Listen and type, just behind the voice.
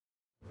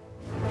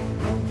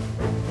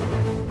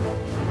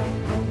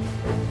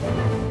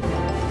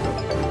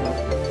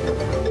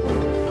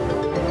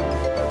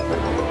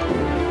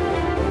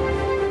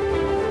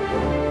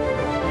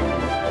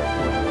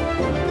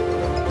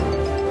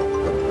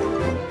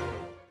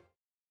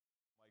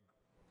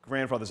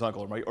grandfather's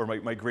uncle, or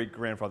my great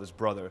grandfather's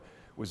brother,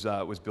 was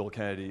Bill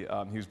Kennedy.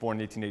 He was born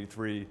in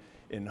 1883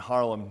 in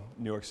Harlem,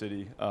 New York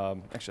City.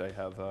 Actually, I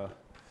have a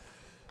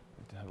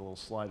little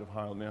slide of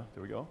Harlem there.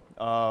 There we go.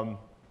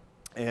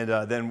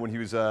 Then when he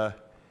was, so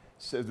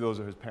those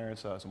are his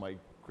parents, so my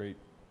great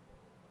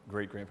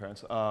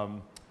grandparents.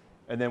 And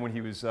then when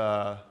he was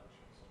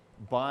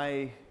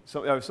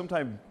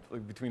sometime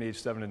between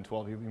age 7 and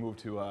 12, he moved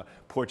to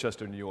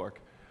Portchester, New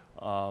York,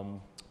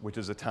 which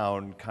is a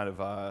town kind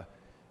of,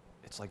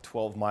 it's like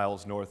 12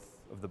 miles north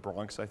of the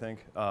Bronx, I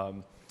think,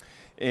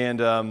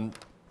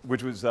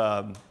 which was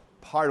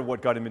part of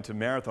what got him into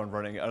marathon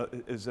running.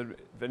 If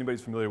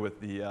anybody's familiar with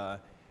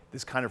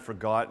this kind of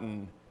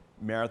forgotten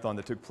marathon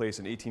that took place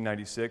in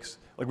 1896.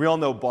 Like we all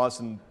know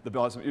Boston,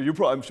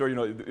 I'm sure you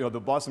know the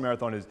Boston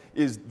Marathon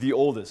is the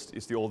oldest.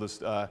 It's the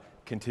oldest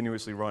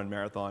continuously run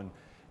marathon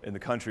in the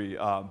country.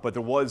 But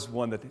there was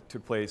one that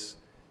took place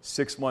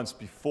 6 months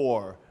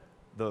before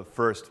the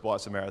first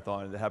Boston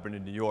Marathon that happened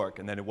in New York,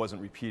 and then it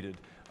wasn't repeated.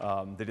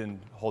 They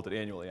didn't hold it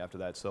annually after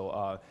that.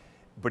 So,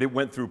 but it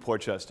went through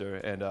Portchester,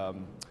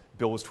 and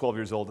Bill was 12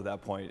 years old at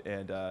that point,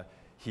 and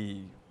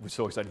he was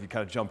so excited he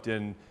kind of jumped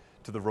in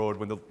to the road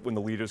when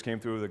the leaders came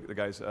through, the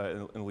guys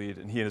in the lead,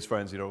 and he and his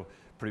friends,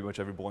 pretty much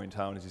every boy in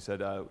town, as he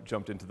said,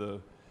 jumped into the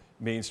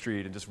main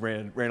street and just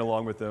ran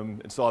along with them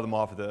and saw them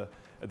off at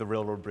the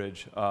railroad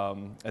bridge,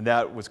 and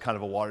that was kind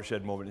of a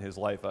watershed moment in his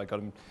life. I got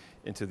him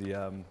into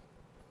the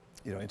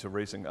into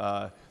racing.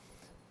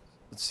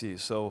 Let's see.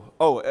 So,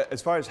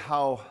 as far as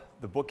how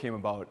the book came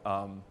about,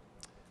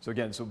 so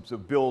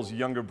Bill's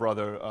younger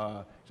brother.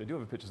 So I do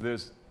have a picture.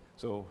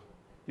 So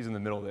he's in the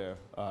middle there.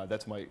 In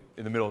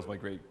the middle is my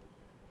great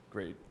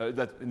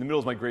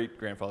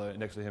grandfather, and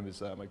next to him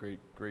is my great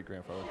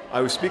grandfather.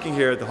 I was speaking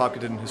here at the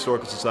Hopkinton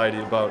Historical Society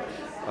about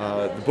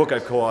the book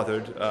I've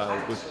co-authored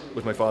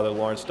with my father,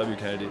 Lawrence W.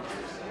 Kennedy,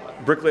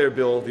 Bricklayer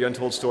Bill: The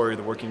Untold Story of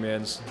the Working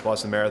Man's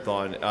Boston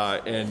Marathon.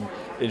 And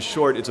in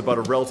short, it's about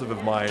a relative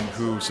of mine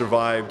who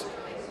survived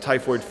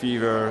typhoid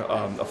fever,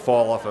 a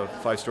fall off a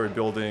 5-story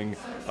building,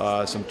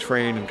 some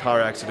train and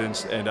car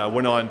accidents, and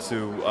went on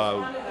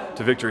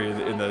to victory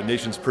in the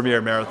nation's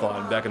premier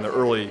marathon back in the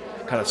early,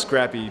 kind of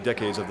scrappy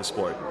decades of the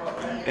sport.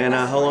 And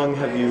how long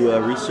have you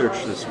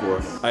researched this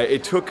for?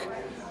 It took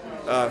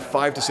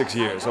 5 to 6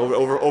 years,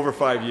 over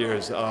 5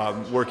 years,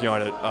 working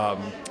on it,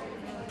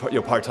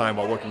 part-time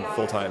while working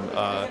full-time,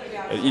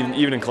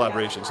 even in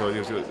collaboration. So it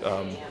was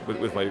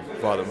with my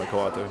father, my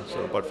co-author,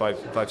 so about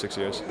 5-6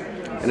 years.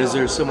 And is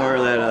there somewhere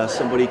that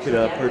somebody could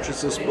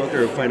purchase this book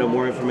or find out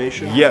more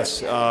information?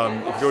 Yes,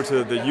 if you go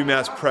to the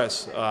UMass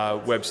Press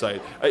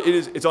website,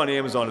 it's on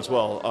Amazon as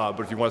well, but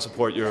if you want to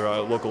support your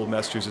local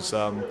Massachusetts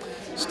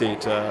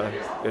state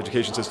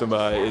education system,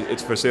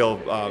 it's for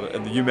sale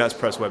at the UMass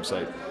Press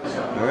website.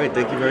 All right,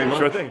 thank you very much.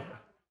 Sure thing.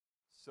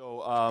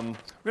 So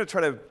we're going to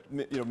try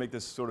to make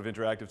this sort of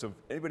interactive. So if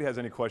anybody has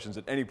any questions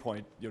at any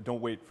point,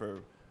 don't wait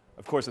for.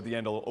 Of course, at the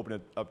end I'll open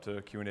it up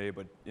to Q&A.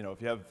 But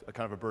if you have a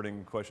kind of a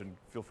burning question,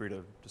 feel free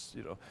to just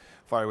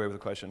fire away with a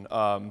question.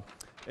 And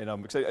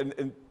I'm excited.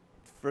 And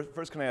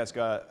first, can I ask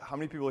how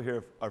many people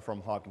here are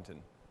from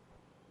Hopkinton?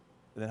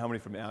 And then how many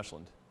from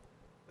Ashland?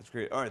 That's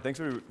great. All right, thanks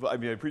for. I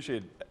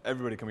appreciate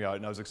everybody coming out,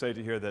 and I was excited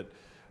to hear that.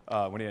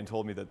 When Ann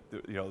told me that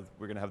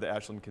we're going to have the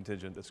Ashland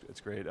contingent,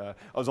 it's great. I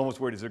was almost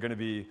worried, is there going to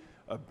be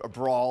a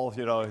brawl,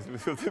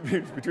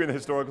 between the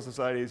historical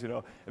societies,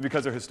 and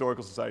because they're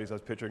historical societies, I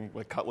was picturing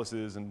like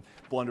cutlasses and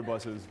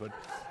blunderbusses, but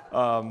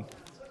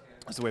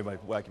that's the way my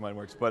wacky mind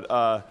works. But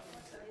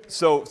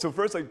so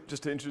first,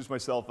 just to introduce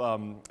myself,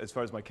 as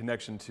far as my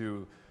connection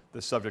to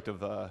the subject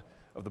of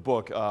the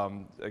book,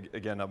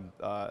 again,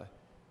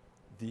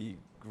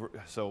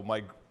 so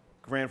my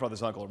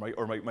grandfather's uncle,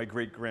 or my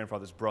great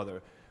grandfather's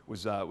brother,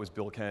 was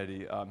Bill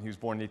Kennedy. He was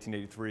born in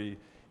 1883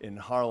 in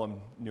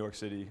Harlem, New York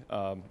City.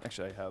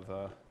 Actually, I have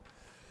a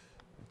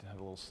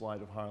little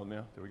slide of Harlem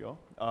there. There we go.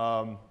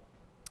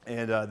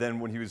 Then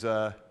when he was,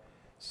 so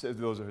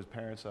those are his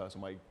parents, so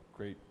my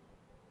great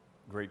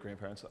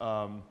grandparents.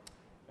 And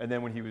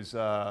then when he was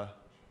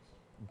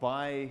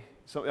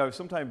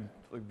sometime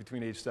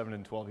between age 7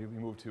 and 12, he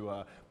moved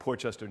to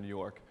Portchester, New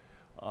York,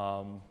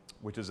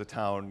 which is a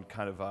town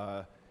kind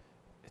of,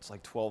 it's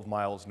like 12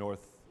 miles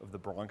north of the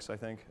Bronx, I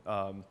think,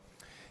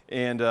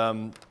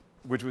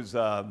 which was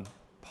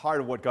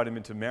part of what got him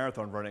into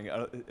marathon running.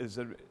 If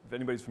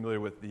anybody's familiar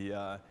with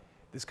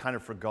this kind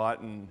of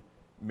forgotten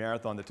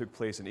marathon that took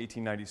place in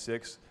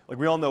 1896, like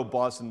we all know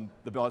Boston.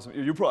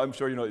 I'm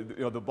sure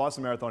the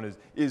Boston Marathon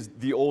is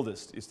the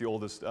oldest. It's the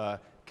oldest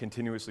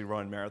continuously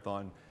run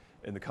marathon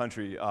in the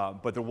country.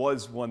 But there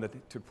was one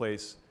that took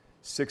place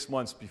 6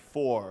 months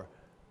before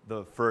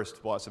the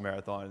first Boston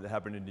Marathon that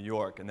happened in New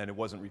York, and then it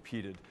wasn't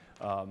repeated.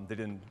 They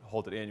didn't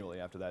hold it annually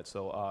after that.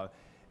 So,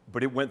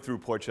 but it went through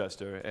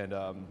Portchester, and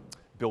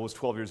Bill was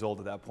 12 years old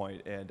at that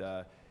point, and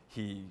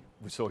he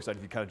was so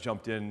excited he kind of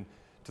jumped in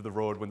to the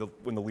road when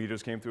the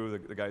leaders came through,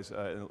 the guys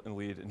in the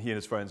lead, and he and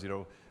his friends,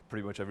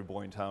 pretty much every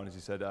boy in town, as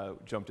he said,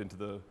 jumped into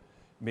the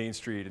Main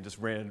Street and just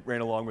ran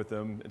along with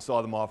them and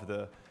saw them off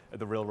at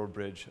the railroad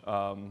bridge.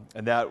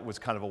 And that was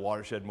kind of a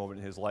watershed moment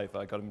in his life.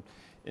 I got him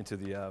into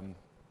the,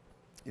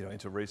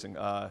 into racing.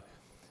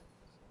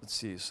 Let's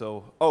see.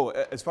 So,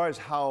 as far as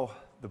how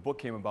the book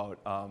came about.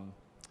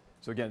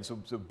 So again, so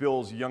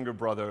Bill's younger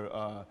brother.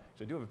 So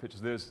I do have a picture.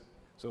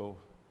 So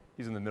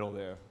he's in the middle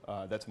there.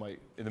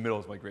 In the middle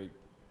is my great.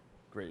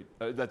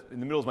 In the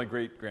middle is my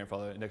great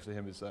grandfather, and next to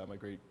him is my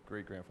great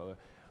grandfather.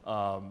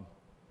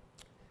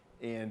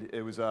 And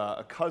it was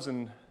a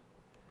cousin.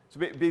 So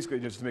basically,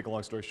 just to make a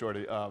long story short,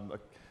 a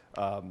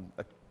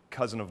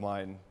cousin of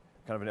mine,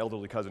 kind of an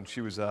elderly cousin.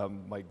 She was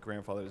my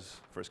grandfather's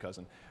first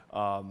cousin.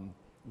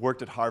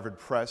 Worked at Harvard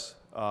Press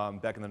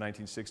back in the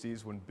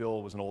 1960s when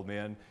Bill was an old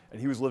man,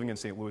 and he was living in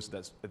St. Louis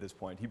at this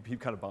point. He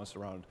kind of bounced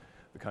around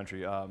the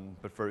country,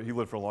 but he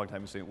lived for a long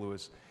time in St.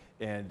 Louis,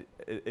 and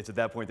it's at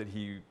that point that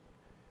he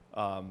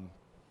kind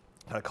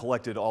of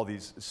collected all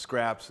these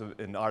scraps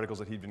and articles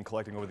that he'd been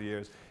collecting over the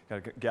years,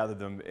 kind of gathered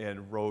them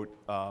and wrote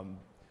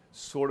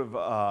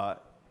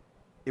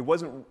it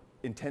wasn't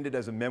intended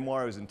as a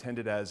memoir, it was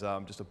intended as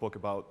just a book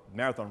about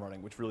marathon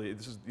running, which really,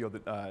 this is,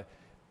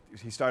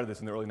 he started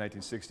this in the early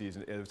 1960s,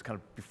 and it was kind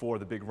of before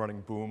the big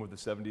running boom of the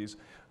 70s,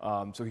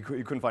 so he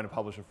couldn't find a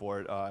publisher for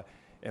it,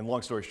 and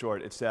long story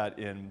short, it sat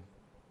in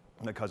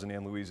my cousin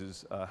Ann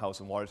Louise's house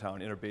in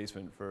Watertown in her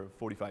basement for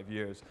 45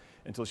 years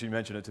until she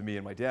mentioned it to me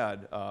and my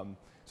dad.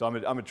 So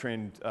I'm a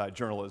trained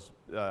journalist.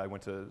 I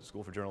went to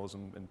school for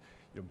journalism and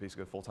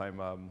basically a full-time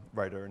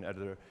writer and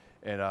editor.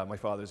 And my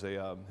father's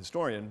a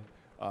historian,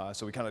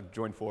 so we kind of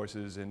joined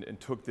forces and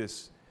took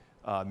this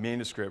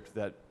manuscript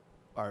that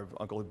our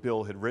Uncle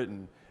Bill had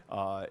written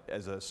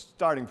as a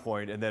starting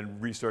point, and then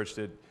researched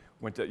it.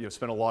 Went to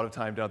spent a lot of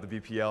time down at the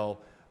BPL,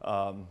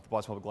 the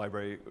Boston Public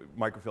Library,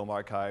 microfilm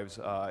archives,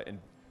 and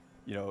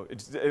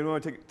anyone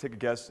want to take a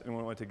guess?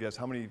 Anyone want to take a guess?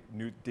 How many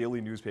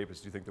daily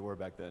newspapers do you think there were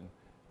back then?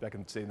 Back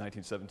in, say,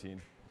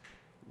 1917,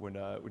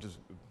 which is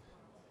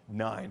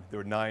 9. There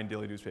were 9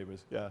 daily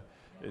newspapers,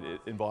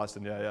 in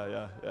Boston,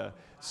 yeah.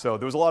 So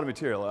there was a lot of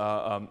material.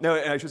 No,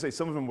 and I should say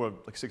some of them were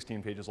like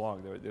 16 pages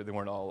long. They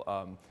weren't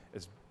all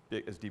as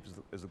deep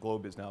as the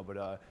Globe is now,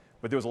 but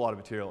there was a lot of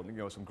material.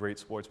 Some great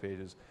sports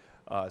pages,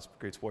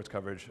 great sports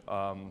coverage,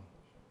 and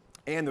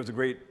there was a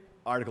great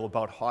article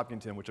about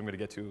Hopkinton, which I'm going to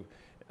get to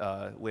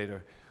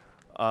later.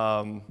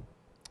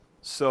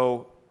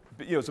 So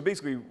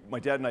basically,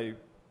 my dad and I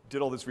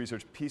did all this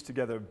research, pieced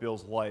together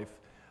Bill's life,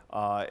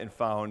 and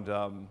found,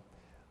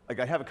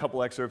 I have a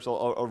couple excerpts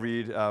I'll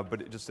read,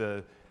 but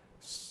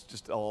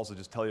I'll also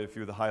just tell you a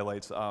few of the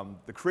highlights.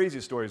 The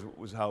craziest story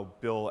was how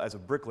Bill, as a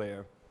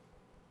bricklayer,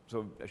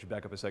 so I should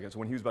back up a second. So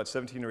when he was about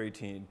 17 or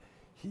 18,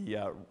 he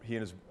and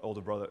his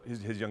older brother,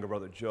 his younger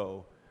brother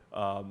Joe,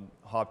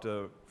 hopped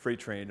a freight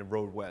train and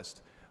rode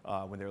west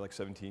when they were like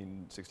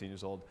 17, 16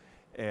 years old.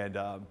 And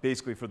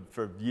basically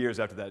for years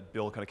after that,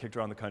 Bill kind of kicked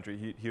around the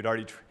country.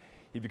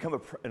 He'd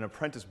become an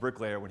apprentice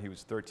bricklayer when he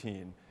was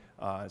 13.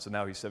 So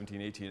now he's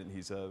 17, 18, and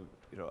he's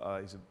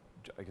I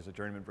guess a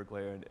journeyman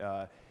bricklayer.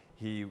 And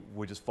he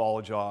would just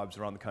follow jobs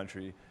around the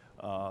country.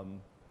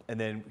 And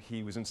then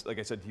he was like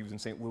I said, he was in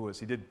St. Louis.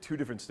 He did 2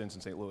 different stints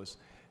in St. Louis.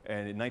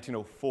 And in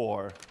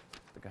 1904, I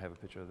think I have a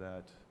picture of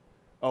that.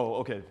 Oh,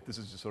 okay. This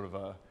is just sort of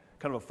a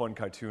kind of a fun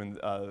cartoon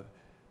that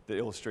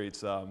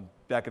illustrates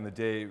back in the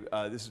day.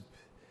 This is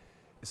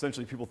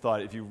essentially, people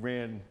thought if you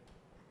ran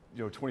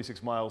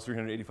 26 miles,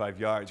 385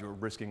 yards, you were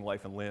risking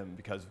life and limb,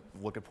 because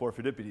look at poor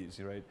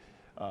Phidippides, right?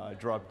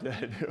 Dropped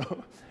dead.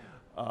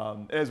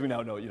 As we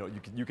now know,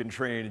 you can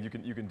train and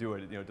you can do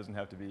it. It doesn't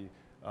have to be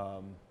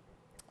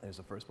as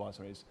the first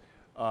Boston race.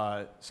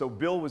 So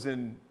Bill was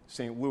in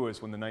St.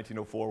 Louis when the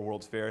 1904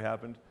 World's Fair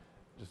happened.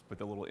 Just put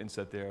the little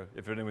inset there.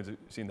 If anyone's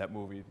seen that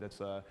movie,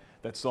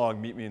 that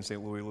song "Meet Me in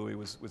St. Louis, Louis"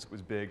 was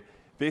big.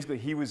 Basically,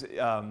 he was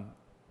at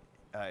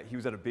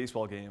a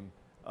baseball game.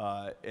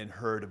 And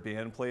heard a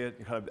band play it.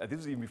 I think this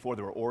was even before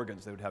there were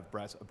organs. They would have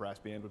a brass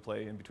band would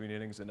play in between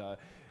innings, and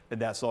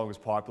that song was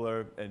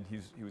popular. And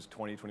he was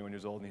 20, 21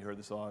 years old, and he heard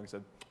the song and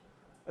said,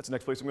 "That's the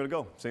next place I'm going to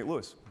go, St.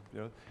 Louis."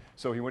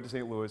 So he went to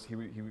St. Louis.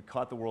 He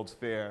caught the World's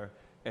Fair,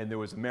 and there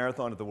was a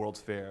marathon at the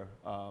World's Fair.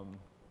 Do I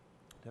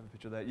have a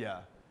picture of that? Yeah.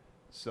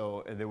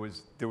 So and it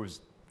was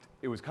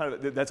kind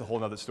of, that's a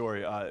whole other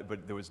story.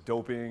 But there was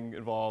doping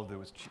involved. There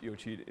was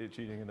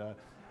cheating and.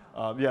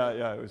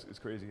 It was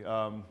crazy.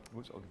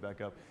 Whoops, I'll get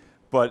back up.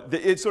 But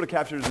it sort of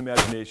captured his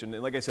imagination.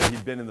 And like I said, he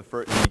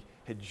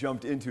had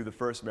jumped into the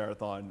first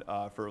marathon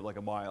for like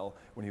a mile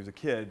when he was a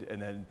kid, and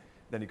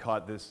then he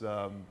caught this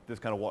kind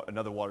of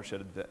another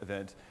watershed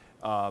event,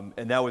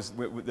 and that's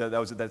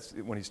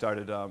when he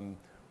started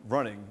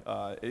running.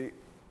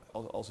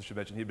 Also should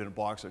mention he'd been a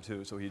boxer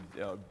too, so he'd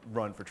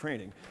run for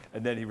training,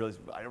 and then he realized,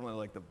 I don't really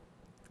like the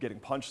getting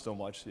punched so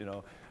much,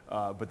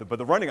 but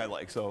the running I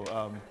like.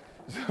 So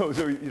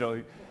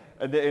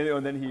and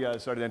then he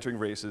started entering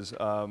races.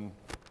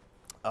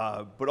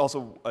 But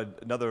also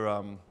another,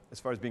 as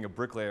far as being a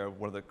bricklayer,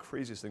 one of the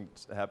craziest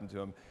things that happened to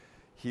him,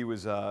 he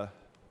was on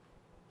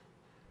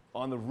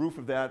the roof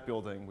of that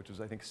building, which was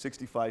I think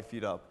 65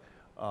 feet up,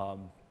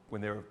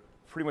 when they were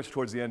pretty much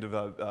towards the end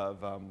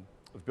of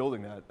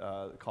building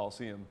that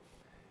Coliseum,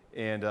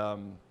 and a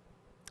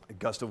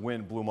gust of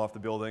wind blew him off the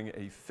building,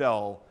 and he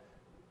fell,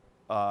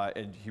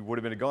 and he would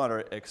have been a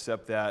goner,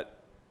 except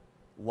that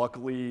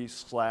luckily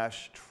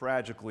 /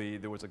 tragically,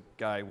 there was a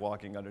guy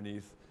walking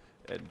underneath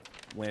and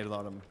landed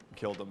on him,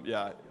 killed him.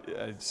 Yeah,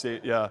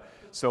 yeah.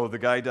 So the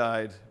guy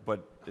died,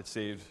 but it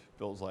saved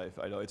Bill's life.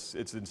 I know, it's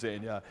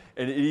insane, yeah.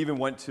 And it even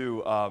went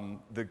to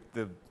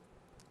the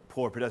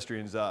poor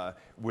pedestrian's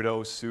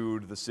widow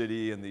sued the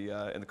city and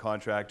the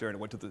contractor, and it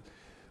went to the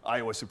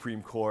Iowa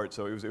Supreme Court,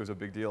 so it was a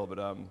big deal.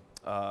 But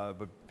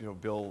you know,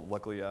 Bill,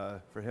 luckily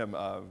for him,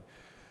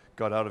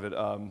 got out of it,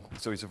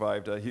 so he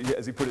survived.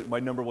 As he put it, my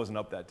number wasn't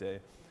up that day.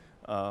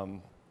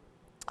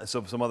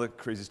 So some other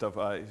crazy stuff.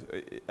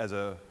 As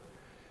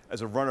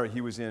a runner,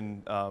 he was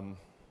in.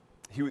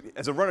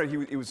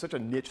 It was such a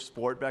niche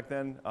sport back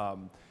then.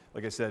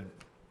 Like I said,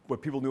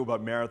 what people knew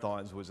about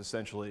marathons was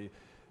essentially,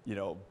 you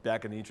know,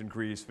 back in ancient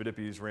Greece,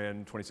 Phidippides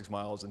ran 26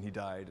 miles and he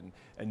died,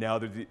 and now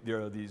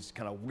there are these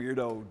kind of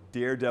weirdo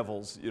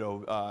daredevils, you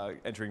know,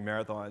 entering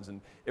marathons, and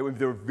there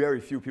were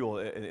very few people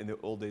in the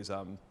old days,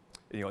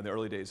 you know, in the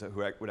early days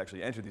who would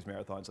actually enter these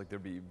marathons. Like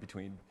there'd be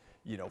between,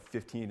 you know,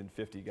 15 and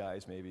 50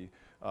 guys maybe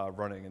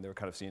running, and they were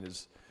kind of seen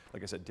as,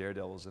 like I said,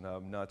 daredevils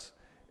and nuts.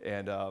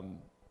 And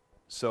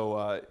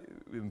so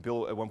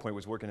Bill at one point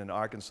was working in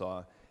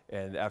Arkansas,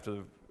 and after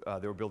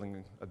they were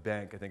building a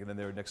bank, I think, and then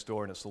they were next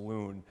door in a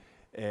saloon,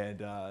 and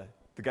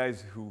the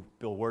guys who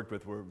Bill worked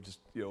with were just,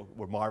 you know,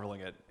 were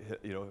marveling at,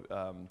 you know,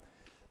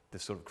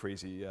 this sort of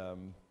crazy,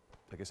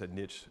 like I said,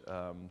 niche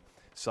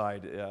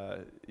side,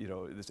 you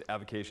know, this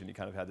avocation. He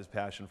kind of had this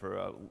passion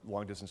for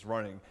long distance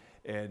running,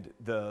 and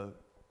the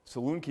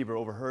saloon keeper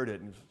overheard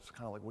it and was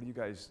kind of like, "What are you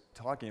guys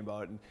talking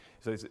about?" And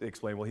so he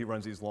explained, well, he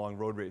runs these long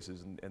road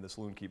races, and the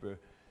saloon keeper,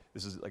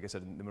 this is, like I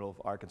said, in the middle of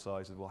Arkansas.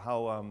 He said, "Well,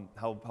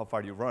 how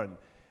far do you run?"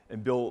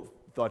 And Bill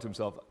thought to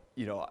himself,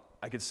 you know,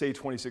 I could say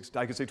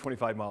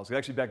 25 miles.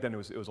 Actually, back then it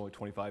was only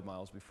 25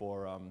 miles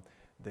before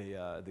they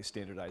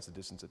standardized the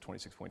distance at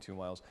 26.2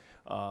 miles.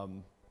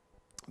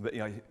 But you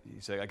know, he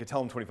said, I could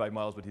tell him 25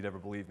 miles, but he'd never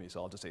believe me,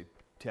 so I'll just say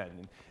 10.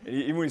 And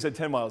even when he said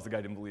 10 miles, the guy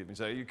didn't believe me. He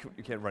said, you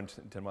can't run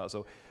 10 miles.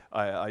 So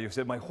I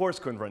said my horse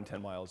couldn't run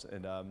 10 miles.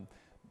 And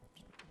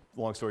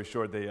long story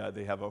short,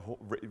 they have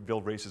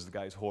Bill races the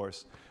guy's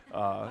horse.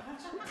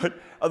 But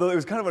although it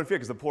was kind of unfair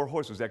because the poor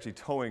horse was actually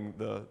towing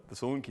the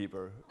saloon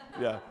keeper,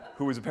 yeah,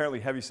 who was apparently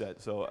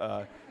heavyset.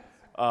 So,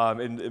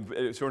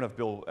 and sure enough,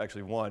 Bill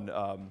actually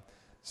won.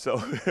 So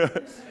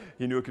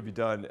he knew it could be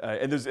done.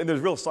 And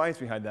there's real science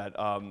behind that,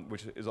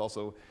 which is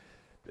also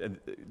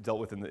dealt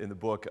with in the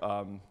book.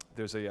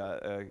 There's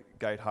a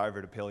guy at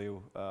Harvard, a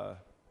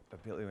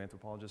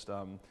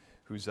paleoanthropologist,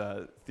 whose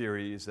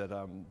theory is that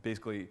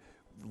basically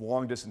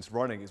long distance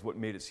running is what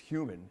made us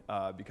human,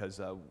 because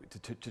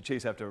to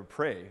chase after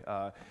prey.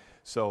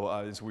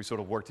 So we sort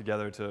of work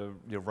together to,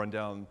 you know, run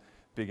down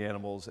big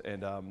animals,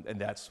 and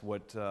that's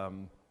what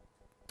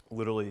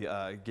literally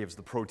gave us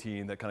the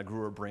protein that kind of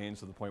grew our brains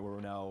to the point where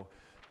we're now,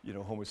 you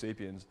know, Homo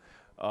sapiens.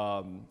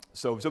 So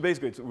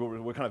basically,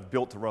 we're kind of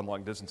built to run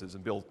long distances,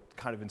 and Bill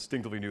kind of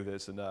instinctively knew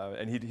this,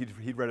 and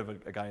he'd read of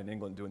a guy in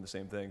England doing the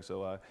same thing,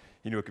 so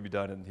he knew it could be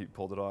done, and he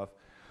pulled it off.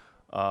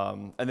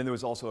 And then there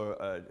was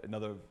also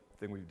another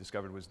thing we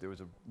discovered was there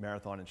was a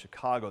marathon in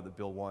Chicago that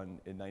Bill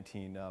won in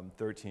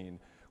 1913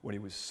 when he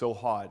was so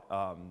hot.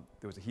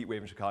 There was a heat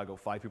wave in Chicago.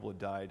 5 people had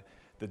died.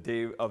 The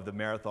day of the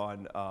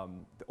marathon,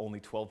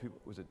 only 12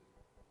 people,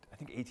 I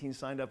think 18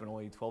 signed up and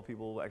only 12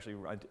 people actually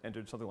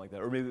entered, something like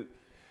that. Or maybe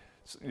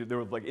they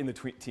were like in the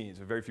teens.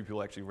 Very few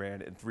people actually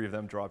ran, and 3 of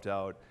them dropped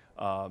out.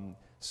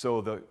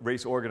 So the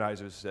race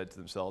organizers said to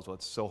themselves, well,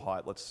 it's so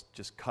hot, let's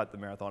just cut the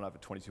marathon off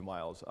at 22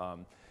 miles.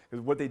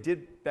 Because what they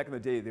did back in the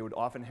day, they would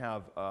often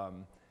have,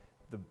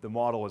 the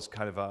model was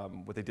kind of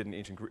what they did in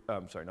ancient Greece,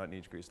 sorry, not in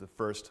ancient Greece, the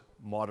first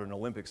modern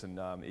Olympics in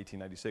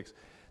 1896.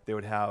 They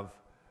would have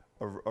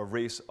a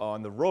race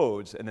on the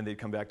roads, and then they'd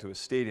come back to a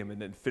stadium and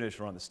then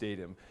finish around the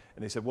stadium.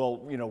 And they said,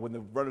 well, you know, when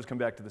the runners come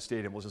back to the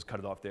stadium, we'll just cut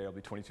it off there. It'll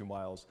be 22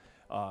 miles.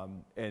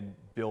 And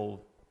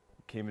Bill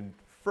came in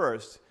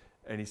first,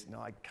 and he said, no,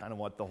 I kind of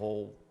want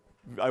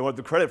I want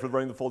the credit for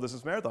running the full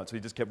distance marathon. So he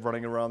just kept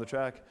running around the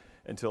track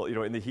until, you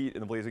know, in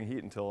the blazing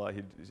heat, until he,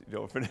 you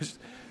know, finished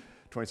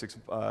 26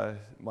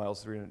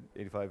 miles,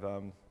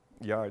 385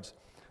 yards.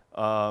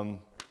 Let's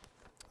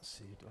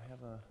see, do I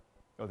have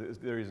oh,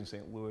 there he is in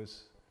St.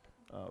 Louis.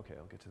 Okay,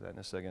 I'll get to that in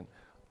a second.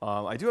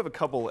 I do have a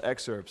couple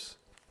excerpts.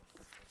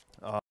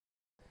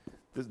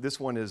 This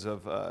one is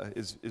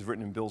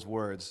written in Bill's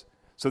words.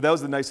 So that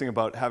was the nice thing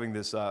about having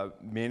this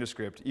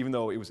manuscript, even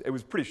though it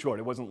was pretty short.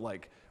 It wasn't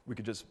like we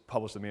could just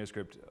publish the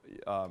manuscript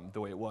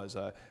the way it was,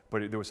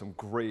 but there was some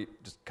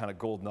great, just kind of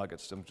gold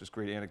nuggets, some just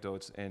great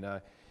anecdotes. And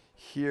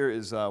here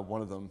is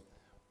one of them.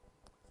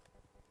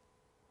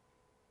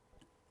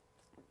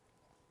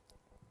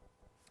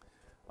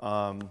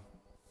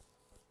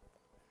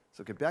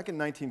 So okay, back in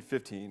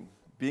 1915,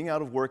 being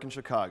out of work in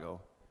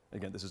Chicago,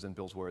 again, this is in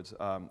Bill's words,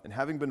 and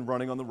having been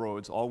running on the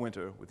roads all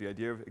winter with the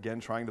idea of,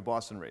 again, trying the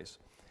Boston race,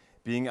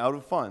 being out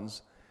of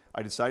funds,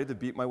 I decided to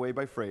beat my way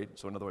by freight,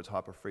 so in other words,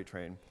 hop a freight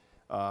train,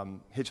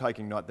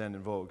 hitchhiking not then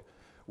in vogue.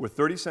 With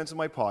 30 cents in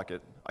my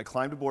pocket, I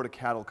climbed aboard a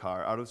cattle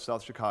car out of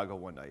South Chicago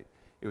one night.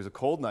 It was a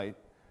cold night,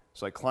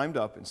 so I climbed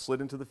up and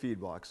slid into the feed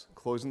box,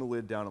 closing the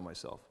lid down on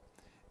myself.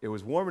 It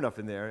was warm enough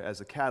in there as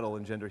the cattle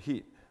engender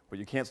heat, but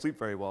you can't sleep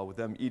very well with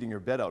them eating your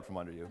bed out from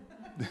under you.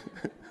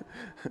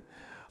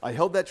 I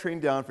held that train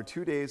down for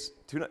 2 days,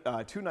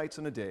 two nights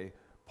and a day,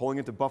 pulling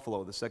into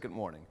Buffalo the second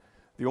morning.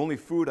 The only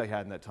food I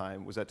had in that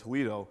time was at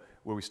Toledo,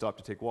 where we stopped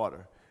to take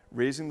water.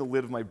 Raising the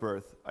lid of my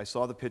berth, I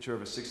saw the picture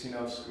of a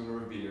 16-ounce schooner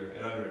of beer,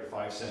 and under it,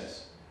 5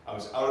 cents. I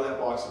was out of that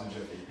box in a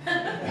jiffy.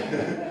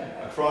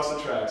 Across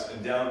the tracks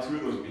and down 2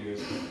 of those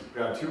beers,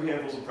 grabbed 2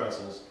 handfuls of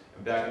pretzels,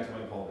 and back into my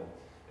Pullman,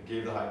 and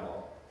gave the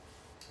highball.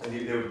 And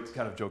they would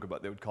kind of joke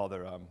about, they would call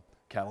their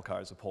cattle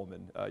cars a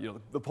Pullman.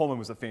 The Pullman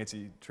was a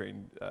fancy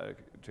train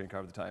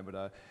car at the time,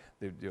 but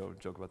they'd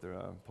joke about their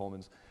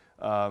Pullmans.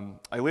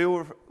 I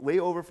lay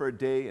over for a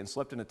day and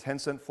slept in a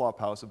 10-cent flop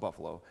house in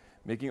Buffalo,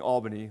 making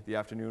Albany the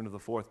afternoon of the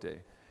 4th day.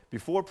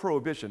 Before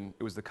Prohibition,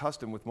 it was the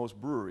custom with most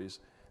breweries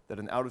that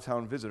an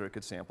out-of-town visitor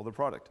could sample the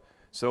product.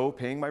 So,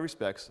 paying my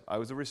respects, I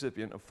was the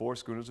recipient of 4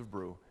 schooners of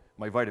brew,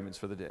 my vitamins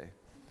for the day.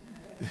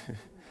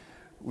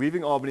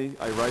 Leaving Albany,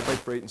 I arrived by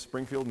freight in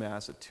Springfield,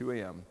 Mass. at 2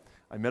 a.m.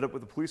 I met up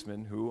with a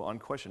policeman who, on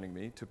questioning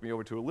me, took me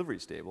over to a livery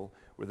stable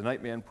where the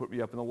night man put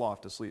me up in the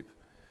loft to sleep.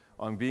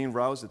 On being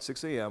roused at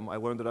 6 a.m., I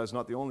learned that I was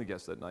not the only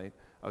guest that night.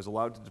 I was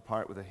allowed to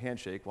depart with a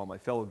handshake while my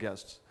fellow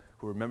guests,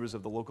 who were members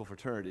of the local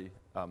fraternity,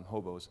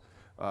 hobos,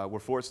 were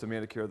forced to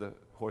manicure the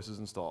horses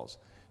and stalls.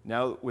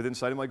 Now, within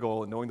sight of my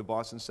goal and knowing the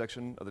Boston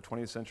section of the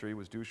 20th century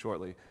was due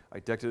shortly, I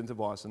decked it into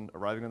Boston,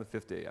 arriving on the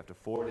 5th day after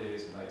 4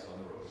 days and nights on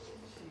the road.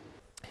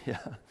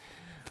 Yeah.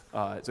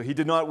 So he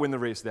did not win the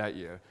race that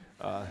year.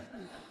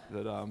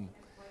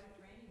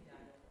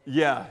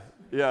 Yeah.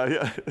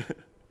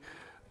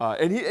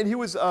 And he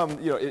was,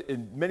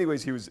 in many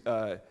ways he was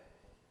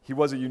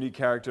a unique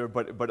character,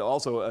 but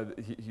also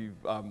he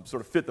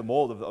sort of fit the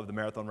mold of the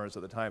marathon runners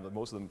at the time. Like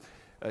most of them,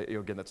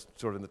 again, that's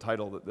sort of in the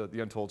title, the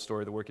untold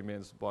story of the working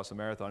man's Boston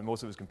Marathon.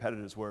 Most of his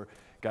competitors were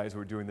guys who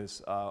were doing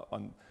this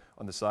on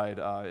the side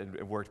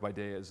and worked by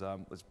day as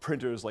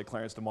printers like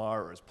Clarence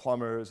DeMar, or as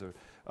plumbers, or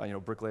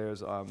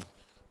bricklayers,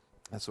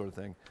 that sort of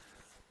thing.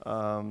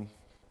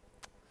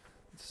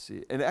 Let's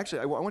see. And actually,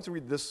 I want to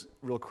read this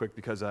real quick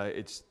because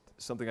it's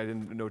something I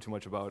didn't know too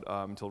much about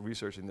until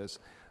researching this.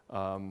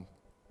 As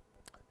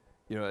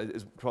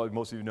probably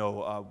most of you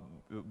know,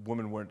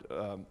 women weren't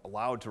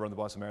allowed to run the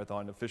Boston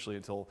Marathon officially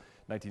until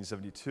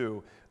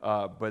 1972,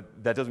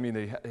 but that doesn't mean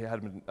they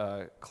hadn't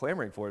been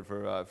clamoring for it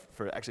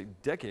for actually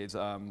decades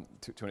to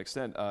an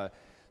extent.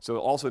 So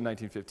also in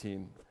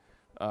 1915,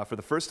 for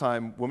the first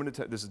time, women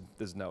this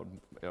is now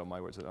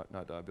my words,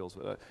 not Bill's.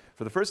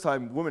 For the first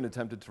time, women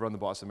attempted to run the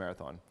Boston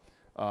Marathon.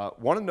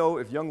 Want to know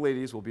if young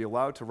ladies will be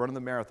allowed to run in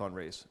the marathon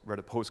race? Read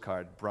a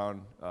postcard,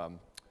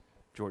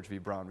 George V.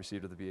 Brown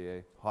received at the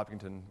BAA.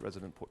 Hopkinton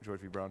resident George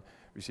V. Brown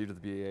received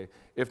at the BAA.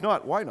 If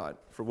not, why not?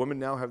 For women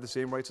now have the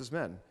same rights as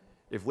men.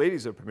 If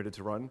ladies are permitted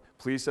to run,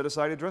 please set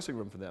aside a dressing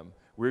room for them.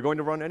 We're going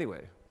to run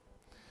anyway.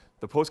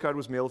 The postcard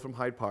was mailed from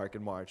Hyde Park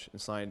in March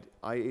and signed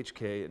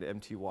IHK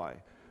and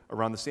MTY.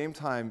 Around the same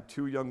time,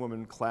 2 young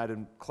women clad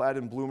in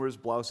bloomers,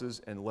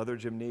 blouses, and leather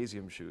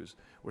gymnasium shoes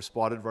were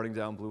spotted running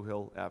down Blue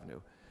Hill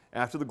Avenue.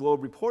 After the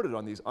Globe reported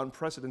on these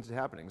unprecedented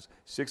happenings,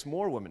 6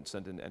 more women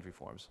sent in entry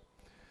forms.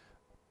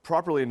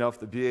 Properly enough,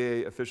 the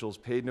BAA officials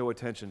paid no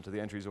attention to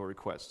the entries or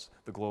requests,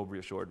 the Globe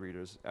reassured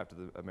readers after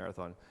the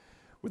marathon.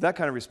 With that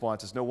kind of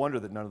response, it's no wonder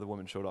that none of the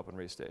women showed up on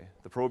race day.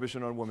 The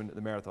prohibition on women in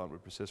the marathon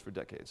would persist for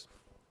decades.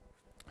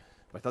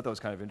 I thought that was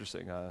kind of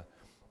interesting.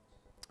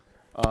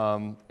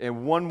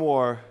 And one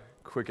more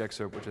quick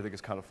excerpt, which I think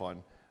is kind of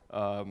fun.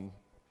 So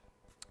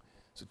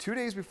 2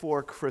 days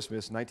before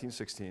Christmas,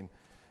 1916,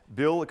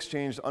 Bill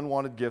exchanged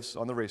unwanted gifts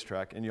on the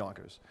racetrack in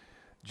Yonkers.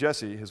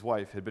 Jessie, his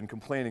wife, had been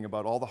complaining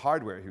about all the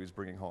hardware he was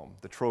bringing home,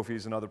 the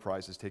trophies and other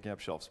prizes taking up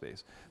shelf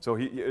space. So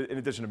he, in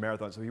addition to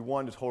marathons, so he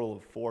won a total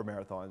of 4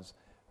 marathons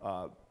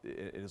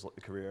in his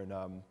career, and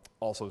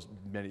also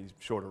many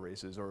shorter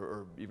races,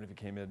 or even if he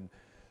came in,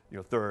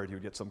 third, he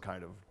would get some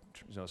kind of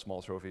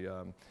small trophy.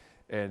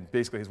 And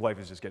basically, his wife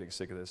is just getting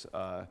sick of this,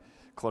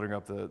 cluttering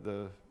up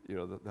the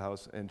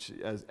house. And she,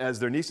 as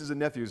their nieces and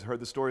nephews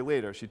heard the story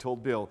later, she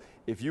told Bill,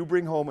 "If you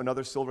bring home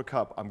another silver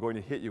cup, I'm going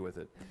to hit you with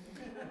it."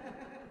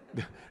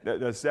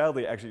 Now,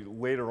 sadly, actually,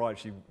 later on,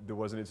 there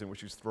was an incident where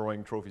she was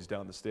throwing trophies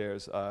down the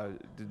stairs.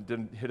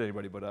 Didn't hit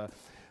anybody, but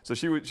so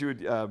she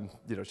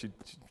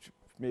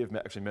may have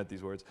actually meant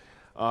these words.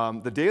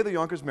 The day of the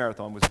Yonkers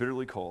Marathon was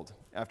bitterly cold.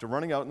 After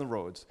running out in the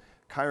roads,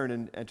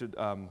 Kyronen entered,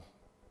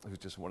 who's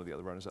just one of the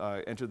other runners,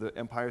 entered the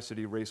Empire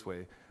City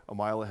Raceway a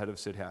mile ahead of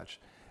Sid Hatch.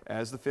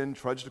 As the Finn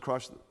trudged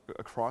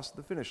across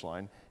the finish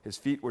line, his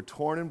feet were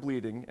torn and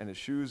bleeding, and his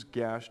shoes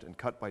gashed and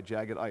cut by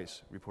jagged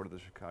ice, reported the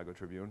Chicago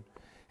Tribune.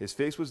 His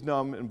face was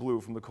numb and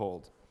blue from the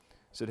cold.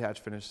 Sid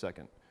Hatch finished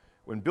second.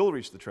 When Bill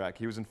reached the track,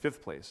 he was in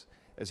 5th place.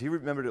 As he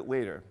remembered it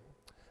later,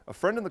 a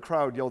friend in the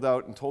crowd yelled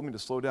out and told me to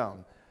slow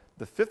down.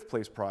 The 5th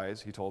place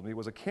prize, he told me,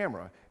 was a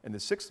camera, and the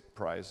 6th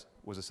prize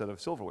was a set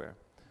of silverware.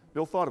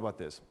 Bill thought about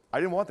this. I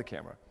didn't want the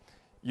camera.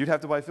 You'd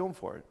have to buy film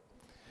for it.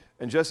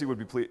 And Jessie would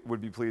be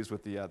pleased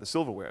with the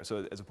silverware.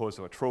 So as opposed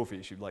to a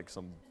trophy, she'd like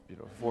some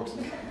forks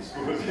and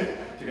spoons she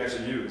could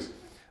actually use.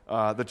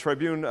 The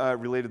Tribune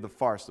related the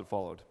farce that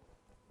followed.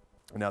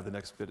 And now the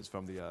next bit is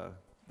from the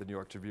New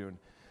York Tribune.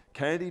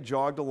 Kennedy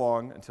jogged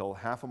along until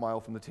half a mile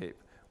from the tape,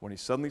 when he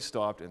suddenly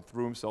stopped and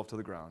threw himself to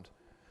the ground.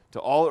 To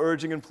all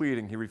urging and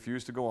pleading, he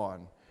refused to go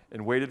on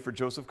and waited for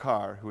Joseph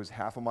Carr, who was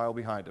half a mile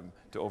behind him,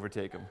 to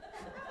overtake him.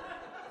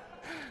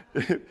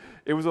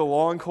 It was a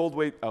long, cold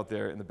wait out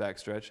there in the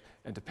backstretch,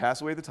 and to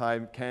pass away the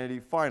time, Kennedy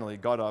finally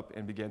got up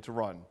and began to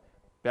run,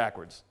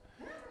 backwards.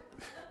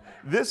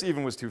 This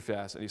even was too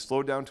fast, and he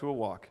slowed down to a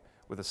walk,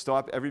 with a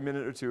stop every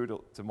minute or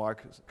two to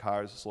mark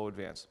Carr's slow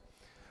advance.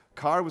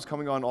 Carr was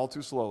coming on all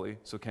too slowly,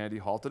 so Kennedy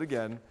halted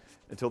again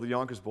until the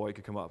Yonkers boy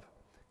could come up.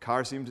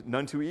 Carr seemed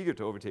none too eager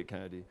to overtake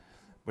Kennedy,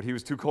 but he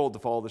was too cold to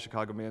follow the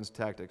Chicago man's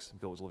tactics.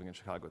 Bill was living in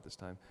Chicago at this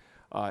time.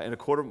 And a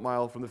quarter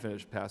mile from the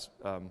finish past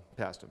him.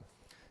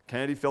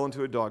 Kennedy fell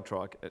into a dog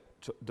trot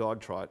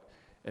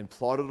and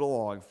plodded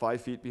along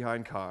 5 feet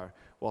behind Carr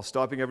while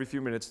stopping every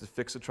few minutes to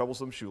fix a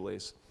troublesome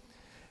shoelace.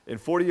 In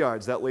 40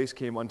 yards, that lace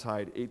came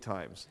untied 8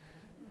 times,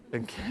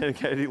 and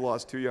Kennedy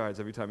lost 2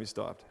 yards every time he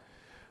stopped.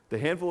 The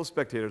handful of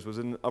spectators was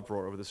in an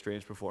uproar over the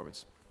strange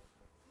performance.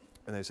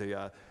 And they say,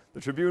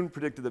 the Tribune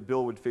predicted that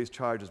Bill would face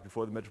charges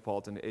before the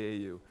Metropolitan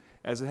AAU.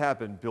 As it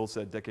happened, Bill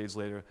said decades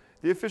later,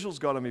 the officials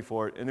got on me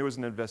for it, and there was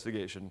an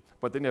investigation,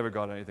 but they never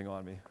got anything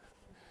on me.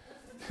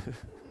 Did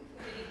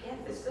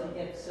he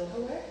get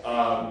silverware?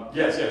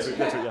 Yes, that's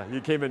right, yeah.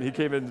 He came in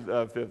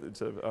 5th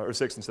instead of, or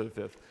 6th instead of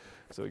 5th,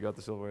 so he got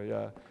the silverware.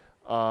 Yeah.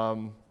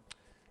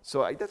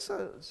 So let's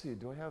see.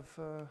 Do I have?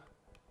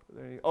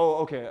 Oh,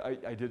 okay.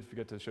 I did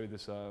forget to show you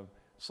this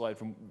slide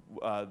from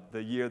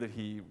the year that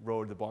he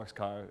rode the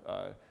boxcar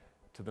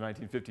to the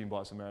 1915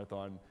 Boston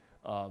Marathon.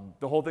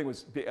 The whole thing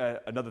was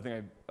another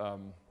thing.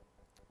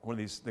 One of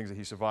these things that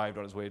he survived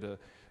on his way to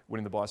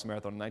winning the Boston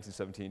Marathon in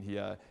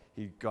 1917.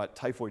 He got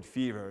typhoid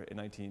fever in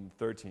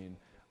 1913,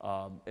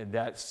 and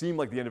that seemed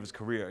like the end of his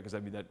career because I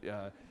mean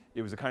that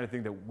it was the kind of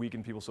thing that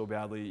weakened people so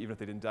badly. Even if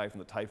they didn't die from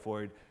the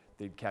typhoid,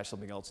 they'd catch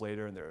something else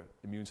later, and their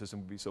immune system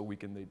would be so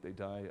weakened they'd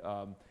die.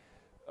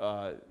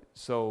 And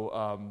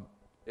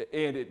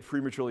it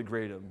prematurely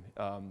grayed him.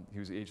 He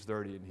was age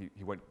 30, and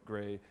he went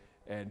gray,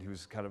 and he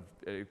was kind of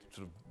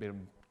sort of made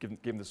him gave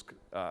him this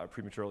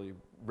prematurely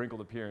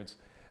wrinkled appearance.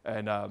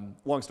 And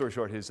long story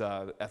short, his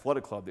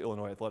athletic club, the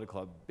Illinois Athletic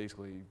Club,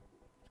 basically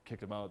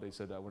kicked him out. They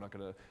said, we're not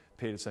going to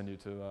pay to send you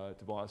to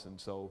Boston.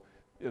 So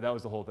that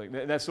was the whole thing.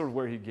 And that's sort of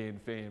where he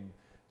gained fame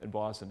in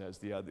Boston as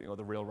the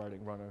rail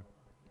riding runner.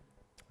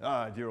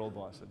 Dear old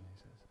Boston,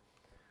 he says.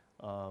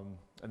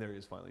 And there he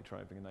is finally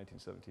triumphing in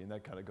 1917.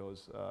 That kind of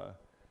goes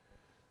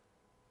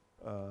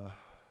right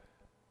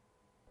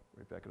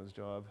back in his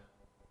job.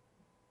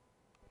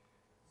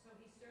 So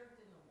he served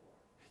in the war.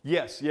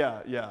 Yes,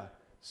 yeah.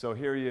 So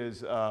here he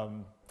is. I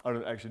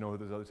don't actually know who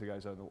those other 2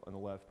 guys are on the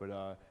left,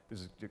 but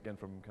this is again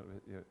from kind of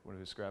one of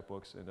his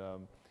scrapbooks. And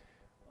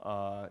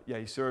yeah,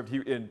 he served.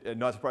 And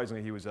not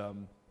surprisingly, he was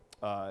an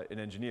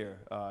engineer.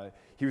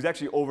 He was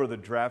actually over the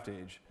draft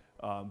age,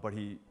 but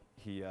he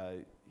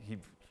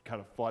kind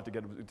of fought to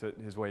get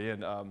his way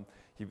in.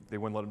 They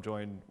wouldn't let him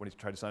join when he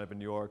tried to sign up in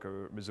New York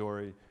or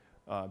Missouri.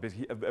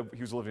 He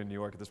was living in New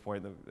York at this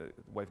point. The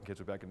wife and kids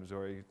were back in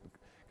Missouri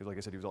because, like I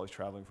said, he was always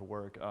traveling for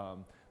work.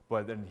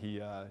 But then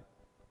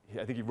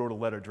I think he wrote a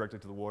letter directly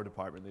to the War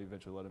Department. They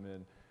eventually let him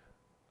in.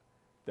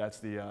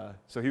 That's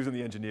so he was in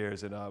the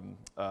engineers in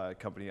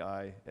Company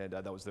I, and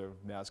that was their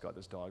mascot,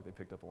 this dog they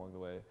picked up along the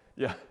way.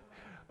 Yeah,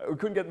 we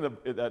couldn't get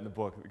that in the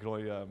book. We could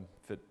only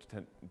fit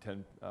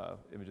 10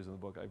 images in the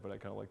book, but I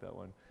kind of like that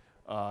one.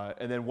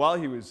 And then while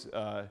he was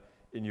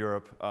in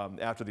Europe,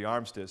 after the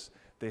armistice,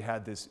 they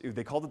had this,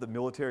 they called it the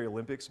Military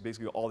Olympics.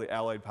 Basically, all the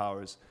Allied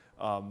powers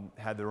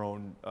had their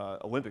own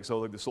Olympics. So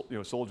like the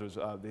soldiers,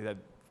 they had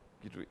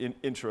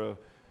intra,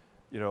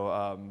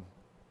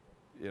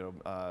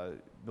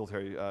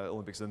 military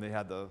Olympics. Then they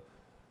had the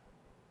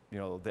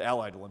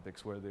Allied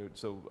Olympics where they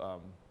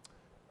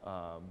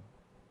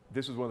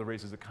this was one of the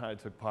races that kind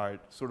of took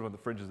part sort of on the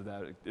fringes of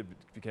that. It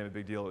became a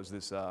big deal. It was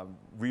this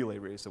relay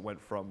race that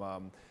went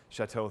from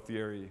Chateau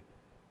Thierry,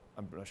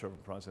 I'm not sure if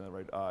I'm pronouncing that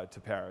right, to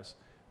Paris.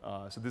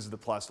 So this is the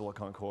Place de la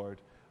Concorde.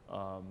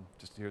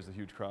 Just here's the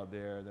huge crowd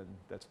there, and then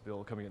that's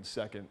Bill coming in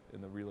second in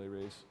the relay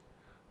race.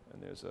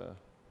 And there's a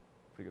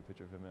pretty good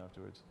picture of him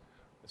afterwards.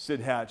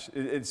 Sid Hatch,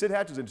 and Sid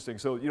Hatch is interesting.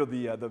 So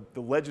the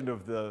legend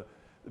of the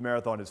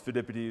marathon is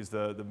Phidippides,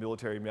 the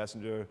military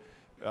messenger,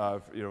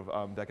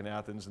 back in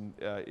Athens and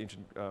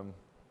ancient,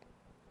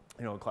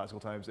 classical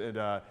times.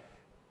 And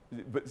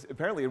but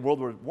apparently in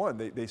World War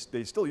I,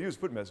 they still used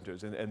foot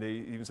messengers, and they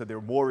even said they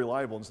were more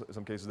reliable in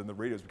some cases than the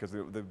radios because they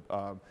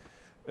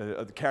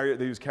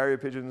used carrier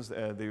pigeons,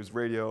 and they used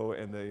radio,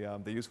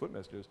 and they used foot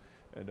messengers.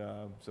 And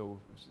so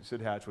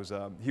Sid Hatch was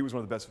he was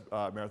one of the best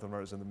marathon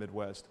runners in the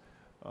Midwest,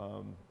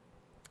 and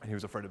he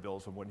was a friend of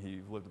Bill's from when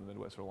he lived in the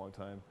Midwest for a long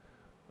time.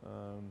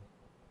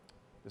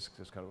 This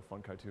is kind of a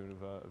fun cartoon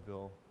of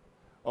Bill.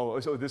 Oh,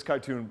 so this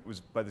cartoon was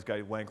by this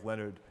guy, Lank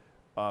Leonard,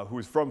 who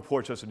was from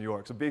Portchester, New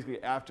York. So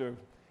basically, after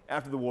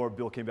the war,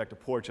 Bill came back to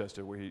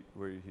Portchester, where he'd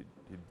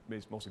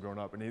mostly grown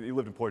up. And he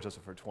lived in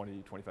Portchester for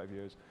 20, 25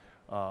 years.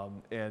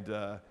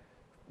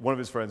 One of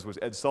his friends was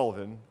Ed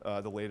Sullivan,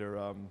 the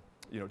later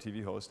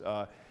TV host.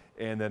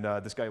 And then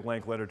this guy,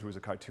 Lank Leonard, who was a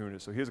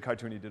cartoonist. So here's a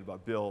cartoon he did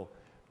about Bill.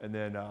 And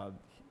then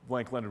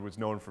Lank Leonard was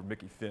known for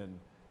Mickey Finn,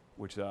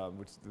 which it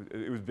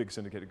was a big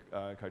syndicated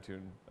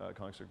cartoon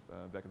comic strip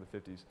back in the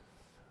 50s.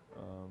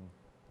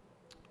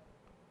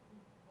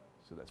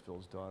 So that's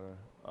Bill's daughter.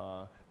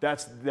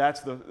 That's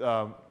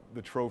the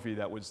trophy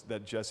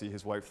that Jessie,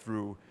 his wife,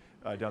 threw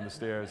down the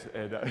stairs,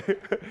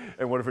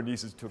 and one of her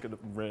nieces took it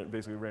and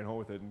basically ran home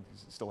with it, and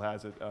still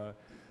has it.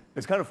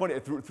 It's kind of funny.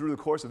 Through the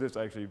course of this,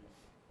 I actually,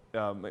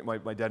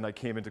 my dad and I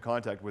came into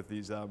contact with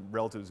these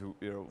relatives who,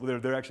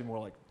 they're actually more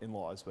like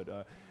in-laws, but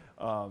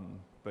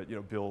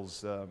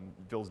Bill's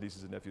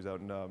nieces and nephews out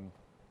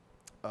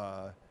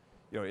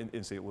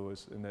in St.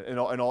 Louis, and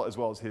all as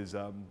well as his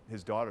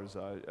daughter's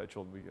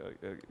children.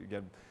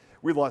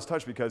 We lost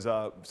touch because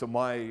so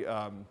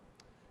my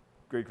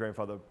great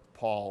grandfather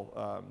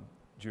Paul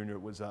Jr.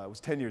 was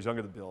 10 years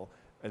younger than Bill,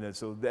 and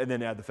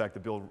then add the fact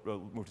that Bill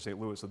moved to St.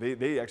 Louis, so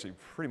they actually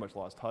pretty much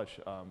lost touch.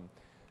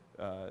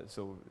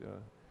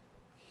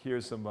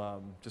 Here's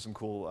just some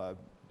cool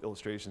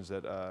illustrations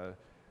that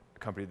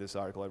accompanied this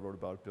article I wrote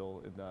about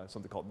Bill in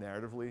something called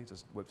Narratively. It's a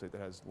website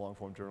that has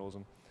long-form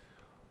journalism.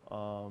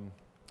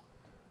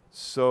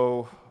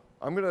 So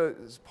I'm going to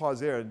pause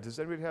there. Does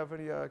anybody have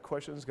any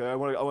questions? I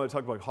want to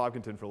talk about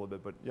Hopkinton for a little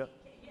bit, but yeah.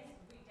 Yes,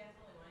 we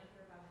definitely want to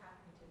hear about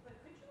Hopkinton. But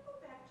could you go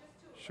back just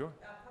to Sure. a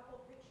couple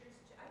of pictures?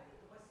 I think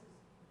it was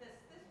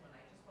this one.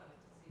 I just wanted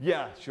to see.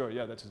 Yeah, sure.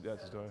 Yeah, that's his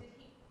story.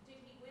 Did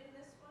he win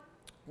this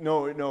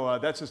one? No,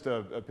 that's just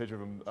a picture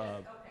of him. Okay.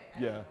 I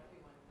Yeah. don't know if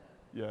he won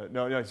Yeah,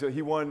 no. So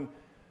he won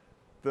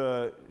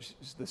the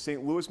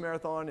St. Louis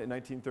Marathon in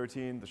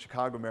 1913, the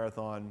Chicago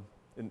Marathon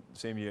in the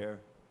same year,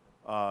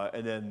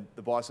 and then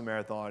the Boston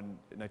Marathon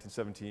in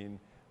 1917.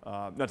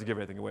 Not to give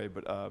anything away,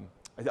 but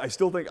I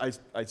still think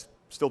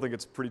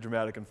it's pretty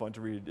dramatic and fun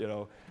to read.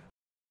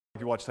 If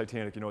you watch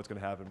Titanic, you know what's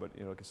going to happen, but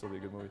it can still be a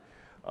good movie.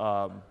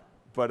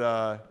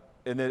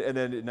 And then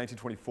in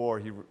 1924,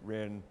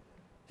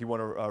 he won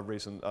a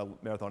race a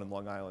marathon in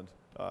Long Island,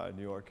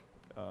 New York.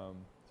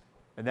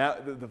 And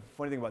that the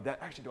funny thing about that,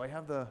 actually, do I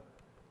have the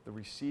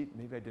receipt?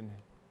 Maybe I didn't.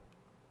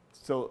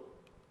 So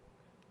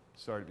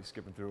sorry to be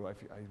skipping through. I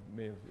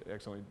may have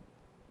accidentally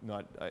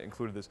not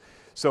included this.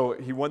 So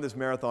he won this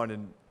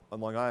marathon on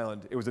Long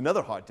Island. It was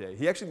another hot day.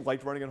 He actually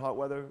liked running in hot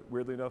weather,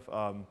 weirdly enough.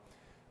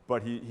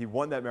 But he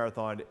won that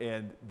marathon,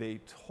 and they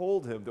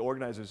told him, the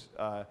organizers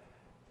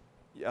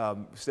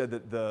said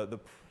that the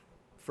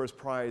first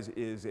prize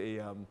is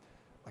I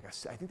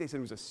think they said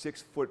it was a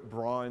 6-foot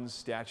bronze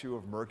statue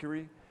of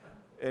Mercury.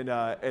 And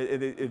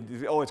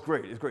it's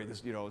great. It's great.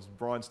 This, it's a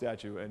bronze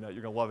statue, and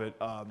you're gonna love it.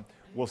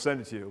 We'll send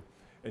it to you.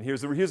 And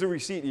here's a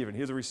receipt. Even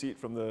here's a receipt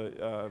from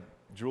the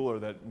jeweler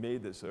that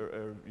made this,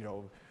 or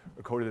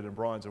coated it in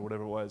bronze or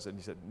whatever it was. And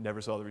he said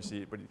never saw the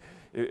receipt, but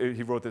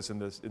he wrote this in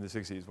the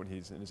 60s when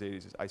he's in his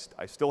 80s.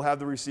 I still have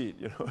the receipt,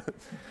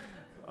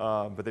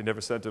 but they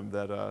never sent him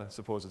that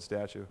supposed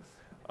statue.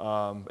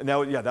 And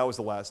that was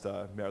the last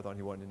marathon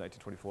he won in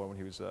 1924 when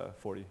he was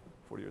 40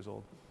 years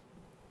old.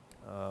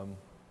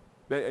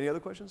 Any other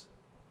questions?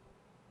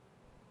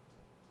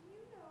 Do you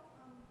know,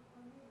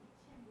 or maybe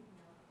Tim would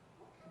know,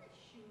 what kind of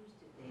shoes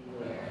did they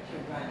wear to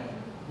run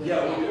in?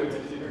 Yeah,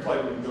 you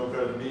probably would know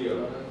better than me.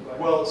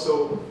 Well,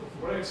 so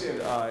from what I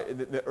understand,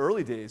 in the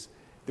early days,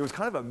 there was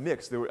kind of a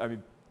mix. I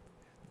mean,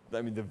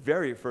 the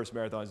very first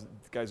marathons,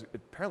 the guys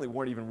apparently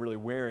weren't even really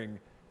wearing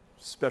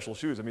special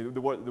shoes. I mean,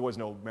 there was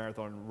no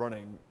marathon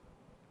running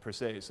per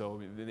se. So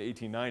in the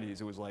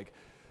 1890s, it was like,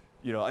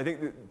 I think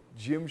the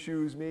gym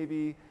shoes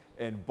maybe.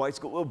 And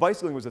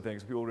bicycling was a thing,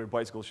 so people would wear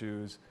bicycle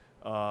shoes,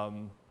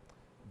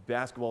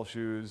 basketball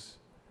shoes,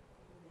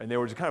 and they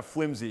were just kind of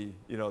flimsy,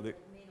 Made of leather?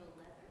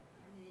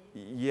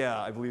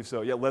 Yeah, I believe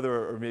so. Yeah,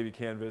 leather or maybe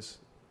canvas.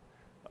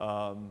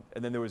 And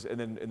then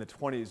in the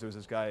 20s there was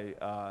this guy,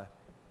 I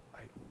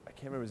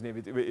can't remember his name.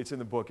 It's in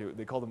the book.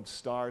 They called them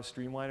Star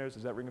Streamliners.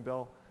 Does that ring a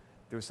bell?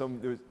 There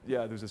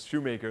was a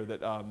shoemaker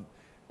that, and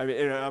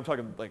I'm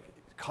talking like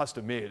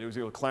custom made. It was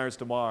Clarence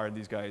DeMar, and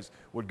these guys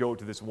would go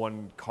to this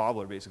one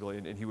cobbler basically,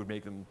 and he would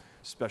make them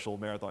special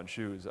marathon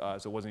shoes. So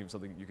it wasn't even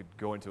something you could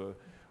go into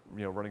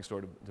a running store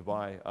to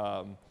buy.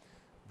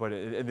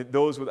 And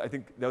those were, I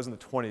think that was in the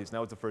 20s. And that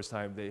was the first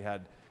time they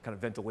had kind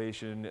of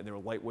ventilation, and they were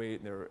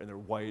lightweight, and they're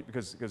white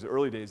because the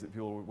early days that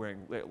people were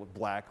wearing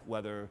black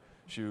leather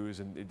shoes,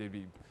 and they'd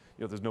be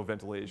there's no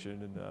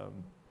ventilation, and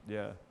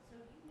yeah. So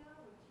do you know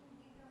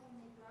when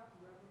they dropped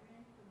rubber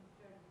in from the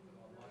start of the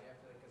Long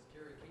after that, because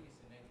Gary Keys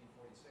in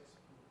 1946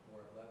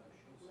 wore leather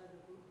shoes.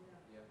 leather boot now?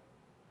 Yeah.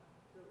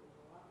 So it was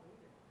a lot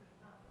later.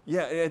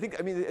 Yeah, and I think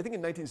in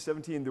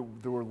 1917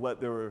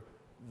 there were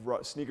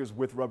sneakers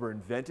with rubber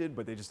invented,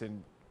 but they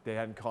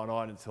hadn't caught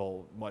on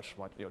until much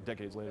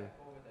decades later.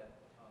 What was that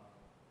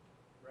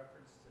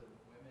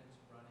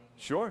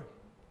Sure.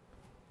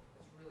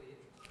 That's really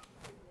interesting.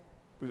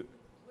 Was it-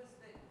 Was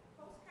the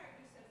postcard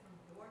you said from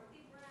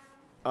Dorothy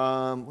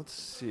Brown? Let's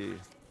see.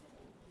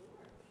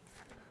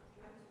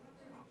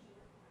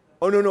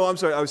 Oh, no, no, I'm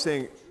sorry. I was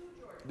saying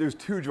there's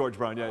two George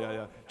Brown. Yeah, yeah,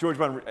 yeah. George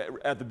Brown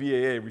at the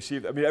BAA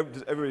received, I mean,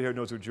 everybody here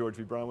knows who George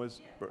V. Brown was.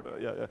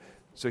 Yeah, yeah.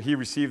 So he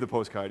received the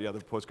postcard. Yeah,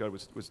 the postcard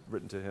was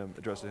written to him,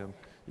 addressed to him.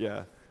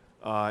 Yeah.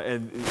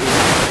 And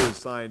it was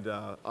signed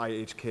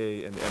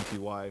IHK and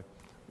MTY,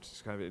 which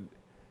is kind of,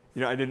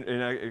 you know, I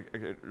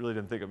really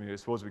didn't think, I mean, I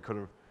suppose we could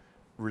have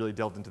really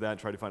delved into that and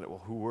tried to find out,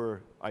 well, who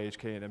were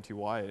IHK and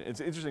MTY? And it's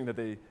interesting that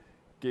they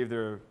gave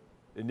their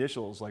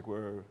initials like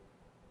were,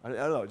 I don't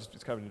know, it's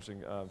kind of an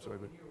interesting story.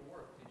 But In your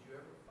work, did you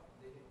ever,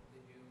 did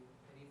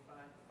you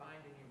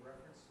find any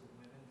reference to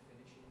women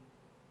finishing?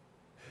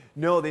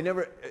 no, they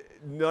never,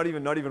 not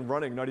even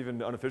running, not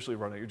even unofficially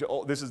running.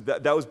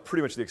 That was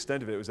pretty much the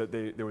extent of it, was that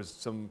there was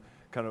some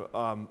kind of,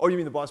 oh, you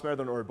mean the Boston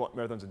Marathon or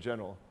marathons in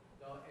general?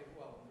 No,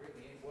 well,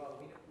 really, well,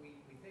 we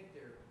think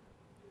there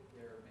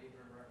may be a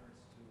reference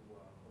to a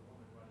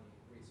woman running in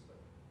Greece, but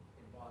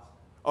in Boston.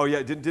 Oh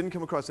yeah, didn't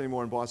come across any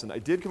more in Boston. I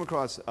did come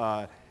across,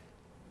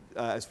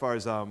 as far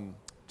as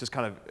just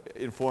kind of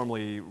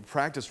informally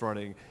practice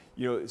running,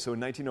 you know, so in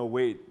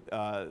 1908,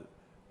 there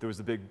was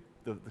the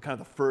kind of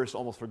the first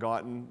almost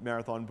forgotten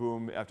marathon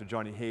boom after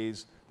Johnny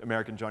Hayes,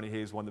 American Johnny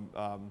Hayes won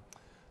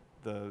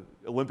the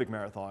Olympic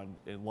marathon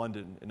in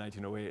London in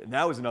 1908, and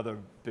that was another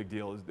big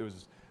deal. There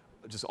was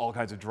just all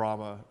kinds of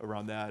drama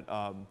around that.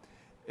 So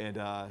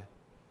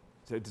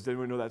does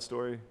anyone know that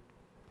story?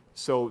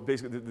 So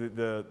basically,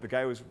 the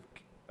guy was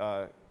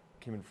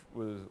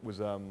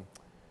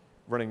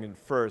running in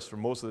first for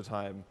most of the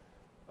time.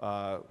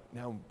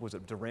 Now was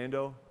it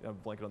Durando? I'm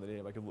blanking on the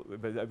name.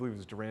 But I believe it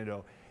was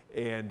Durando.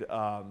 And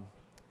kind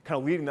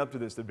of leading up to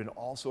this, there'd been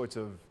all sorts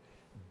of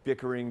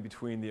bickering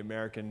between the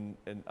American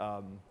and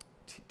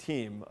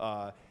team,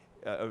 you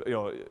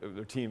know,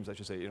 their teams, I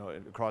should say, you know,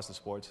 across the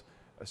sports,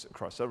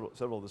 across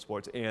several of the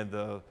sports, and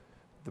the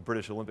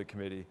British Olympic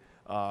Committee.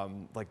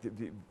 Like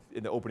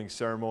in the opening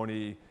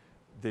ceremony,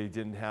 they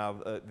didn't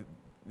have.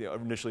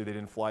 Initially, they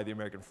didn't fly the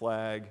American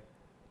flag.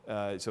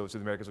 So the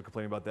Americans were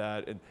complaining about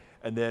that,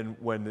 and then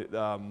when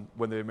the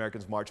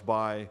Americans marched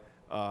by,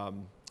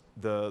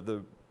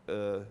 the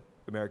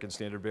American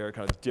standard bearer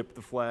kind of dipped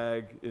the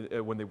flag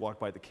when they walked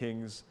by the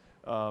King's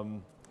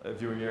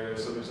viewing area.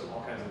 So there's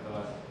all kinds of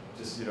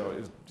it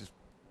was just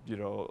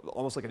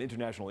almost like an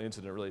international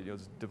incident, really. You know,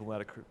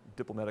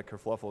 diplomatic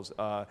kerfluffles.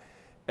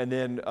 And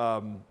then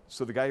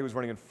so the guy who was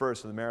running in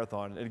first in the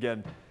marathon, and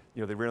again,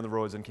 you know, they ran on the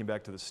roads and came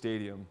back to the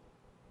stadium,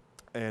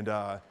 and.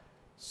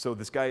 So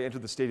this guy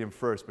entered the stadium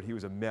first, but he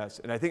was a mess.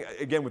 And I think,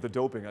 again, with the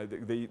doping,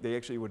 they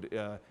actually would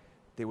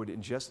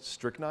ingest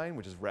strychnine,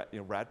 which is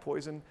rat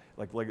poison,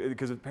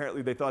 because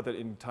apparently they thought that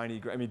in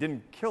tiny, I mean, it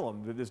didn't kill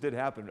him. This did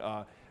happen,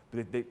 but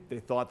they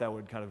thought that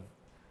would kind of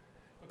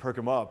perk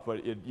him up.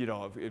 But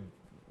people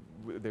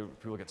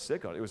get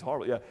sick on it. It was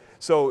horrible. Yeah.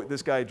 So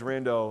this guy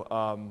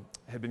Durando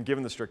had been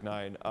given the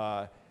strychnine,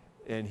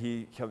 and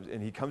he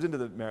comes into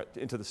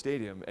the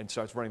stadium and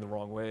starts running the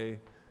wrong way.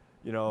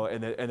 You know,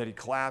 and then he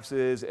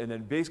collapses, and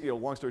then basically,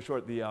 long story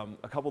short, a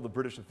couple of the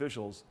British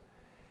officials,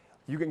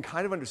 you can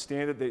kind of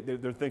understand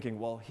it. They're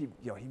thinking, well, he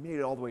made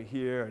it all the way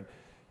here, and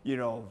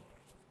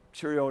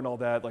cheerio and all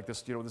that, like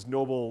this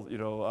noble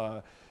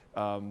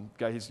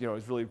guy. He's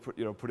really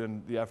put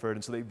in the effort,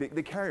 and so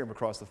they carry him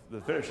across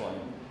the finish line,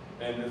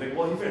 and they think,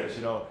 well, he finished,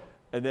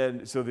 and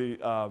then so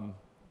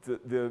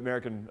the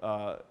American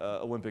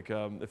Olympic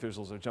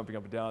officials are jumping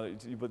up and down,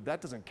 but that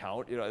doesn't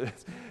count.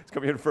 It's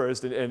coming in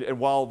first, and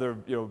while they're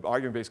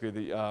arguing,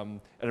 basically,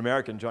 an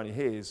American, Johnny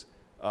Hayes,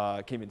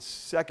 came in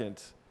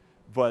second,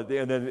 but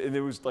and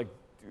it was like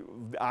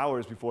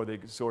hours before they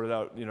sorted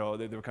out. They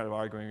were kind of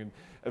arguing, and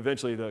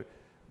eventually the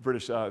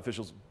British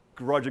officials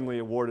grudgingly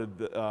awarded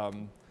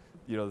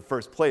the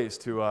first place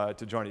to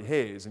Johnny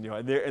Hayes,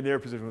 and their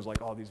position was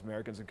like, oh, these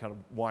Americans are kind of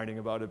whining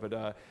about it,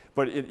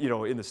 but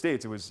in the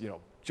States it was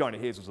Johnny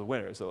Hayes was the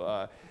winner,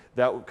 so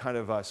that kind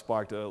of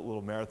sparked a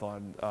little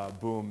marathon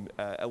boom,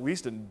 at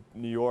least in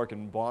New York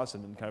and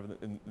Boston and kind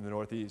of in the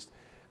Northeast.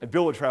 And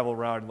Bill would travel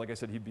around, and like I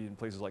said, he'd be in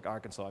places like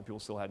Arkansas, and people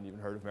still hadn't even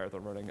heard of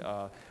marathon running,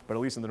 but at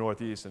least in the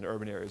Northeast and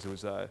urban areas, it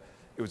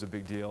was a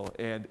big deal.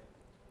 And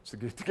so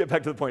to get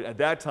back to the point, at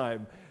that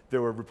time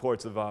there were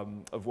reports of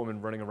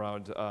women running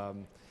around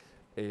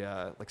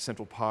like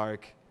Central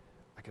Park.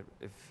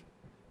 If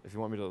you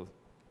want me to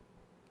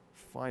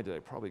find it, I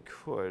probably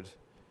could. Where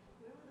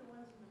were the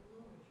ones in the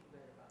bloomers you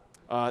read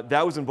about?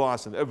 That was in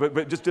Boston,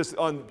 but just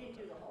on. You didn't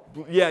do the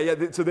whole thing.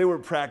 Yeah. So they were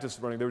practice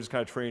running. They were just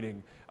kind of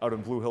training out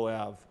on Blue Hill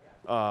Ave.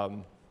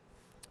 In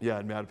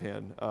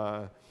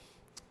Mattapan,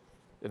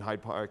 in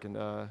Hyde Park,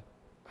 and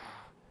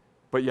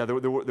but yeah, there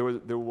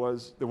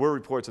were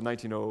reports in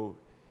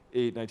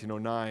 1908,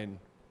 1909.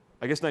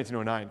 I guess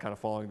 1909, kind of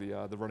following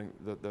the running,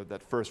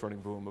 that first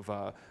running boom of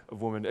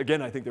women.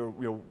 Again, I think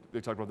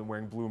they talked about them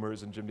wearing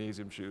bloomers and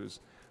gymnasium shoes,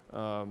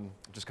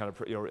 just kind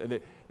of and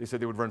they said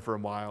they would run for a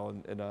mile,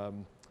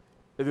 and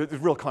It's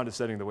real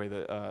condescending the way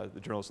that the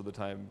journalists of the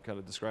time kind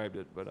of described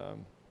it, but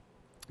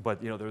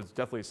you know, there was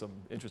definitely some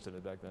interest in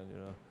it back then, you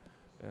know.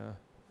 Yeah.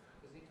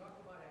 Does he talk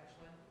about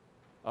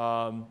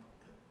Ashland?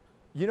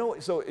 You know,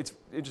 so it's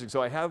interesting.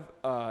 So I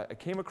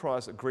came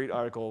across a great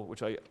article,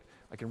 which I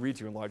can read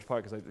to you in large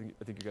part because I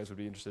think you guys would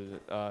be interested in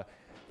it,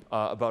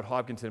 about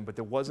Hopkinton, but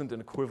there wasn't an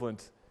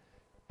equivalent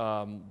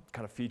kind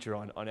of feature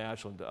on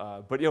Ashland.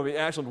 But you know, I mean,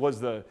 Ashland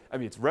was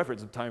it's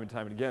referenced time and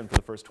time and again for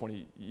the first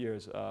 20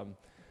 years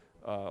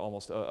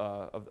almost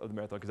of the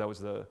marathon, because that was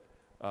the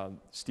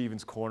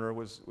Stevens Corner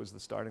was the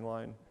starting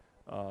line.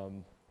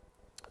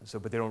 So,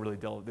 but they don't really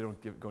go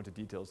into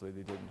details the way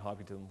they did in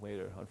Hopkinton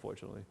later,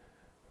 unfortunately.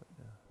 But,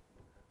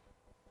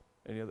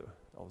 yeah. Any other?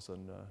 All of a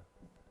sudden,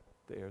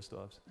 the air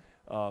stops.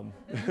 Yeah. I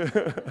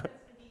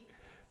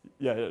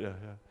was going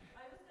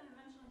to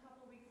mention a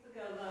couple weeks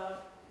ago,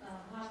 the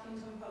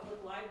Hopkinton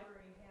Public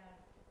Library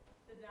had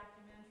the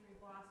documentary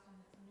Boston.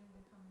 It's a new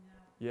one coming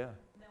out. Yeah.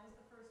 And that was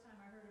the first time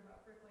I heard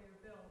about Bricklayer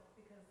Bill,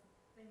 because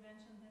they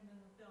mentioned him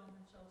in the film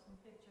and showed some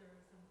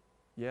pictures. And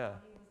Yeah.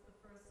 he was the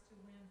first to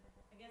win.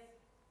 I guess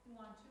he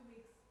won 2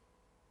 weeks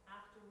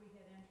after we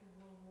had entered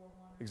World War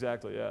I.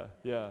 Exactly. Yeah.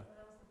 So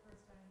that was the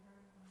first time I heard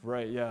of him.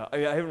 Right. Yeah.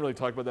 I haven't really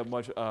talked about that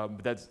much,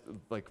 but that's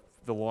like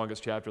the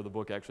longest chapter of the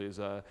book actually is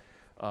the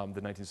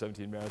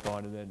 1917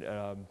 marathon, and then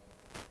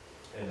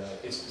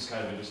it's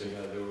kind of interesting.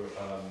 There were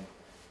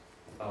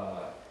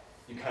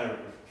you kind of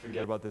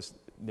forget about this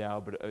now,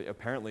 but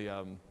apparently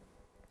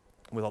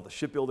with all the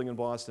shipbuilding in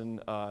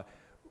Boston,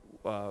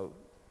 so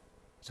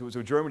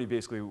Germany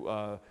basically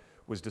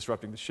was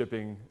disrupting the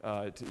shipping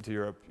to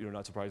Europe, you know,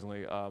 not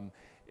surprisingly,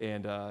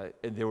 and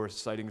there were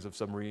sightings of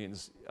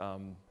submarines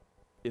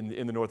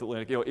in the North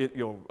Atlantic,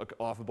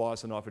 off of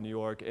Boston, off of New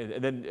York,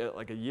 and then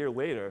like a year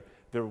later,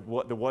 there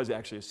was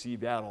actually a sea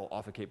battle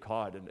off of Cape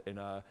Cod, and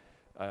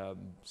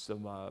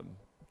some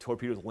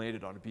torpedoes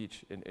landed on a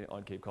beach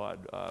on Cape Cod,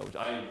 which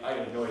I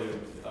had no idea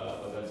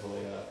of that until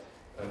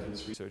I did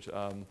this research.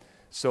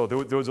 So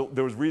there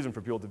was reason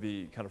for people to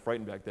be kind of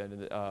frightened back then,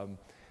 and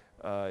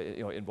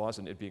in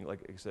Boston, it being,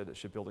 like I said, a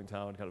shipbuilding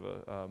town, kind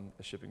of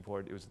a shipping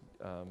port. It was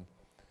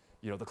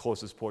the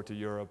closest port to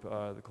Europe,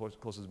 the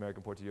closest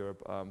American port to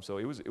Europe. So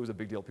it was a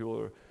big deal.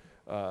 People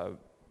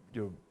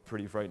were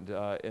pretty frightened,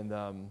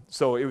 and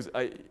so it was.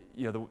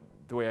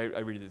 The way I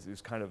read it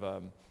was kind of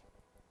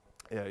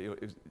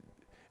it was,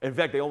 in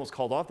fact, they almost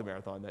called off the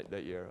marathon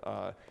that year.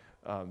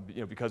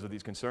 Because of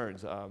these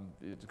concerns,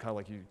 it's kind of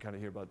like you kind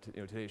of hear about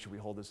today. Should we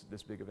hold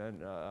this big event?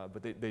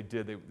 But they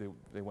did.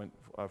 They went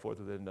forth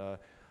with it. And,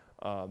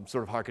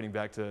 sort of hearkening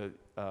back to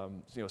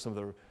some of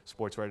the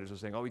sports writers were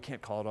saying, oh, we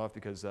can't call it off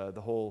because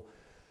the whole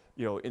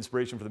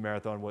inspiration for the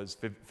marathon was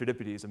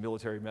Phidippides, a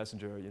military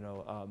messenger.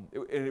 And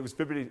it was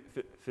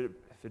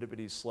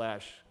Phidippides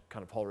slash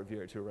kind of Paul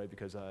Revere too, right?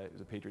 Because it was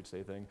a Patriots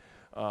Day thing.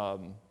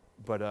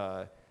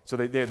 So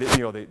they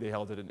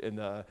held it,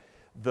 and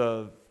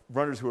the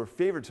runners who were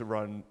favored to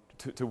run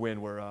to win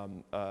were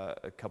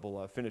a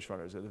couple Finnish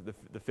runners.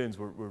 The Finns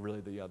were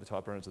really the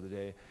top runners of the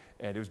day,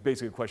 and it was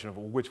basically a question of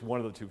which one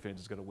of the two Finns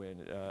is going to win.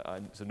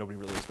 So nobody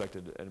really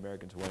expected an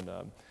American to win.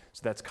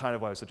 So that's kind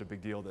of why it was such a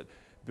big deal that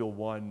Bill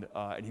won,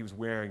 and he was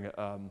wearing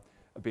a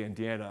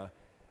bandana.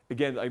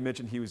 Again, I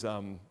mentioned he was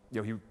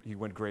he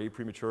went gray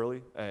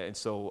prematurely, and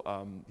so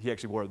he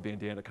actually wore a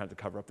bandana kind of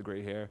to cover up the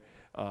gray hair.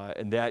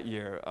 And that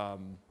year,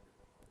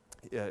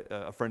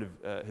 a friend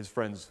of his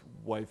friend's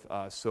wife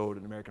sewed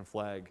an American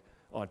flag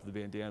onto the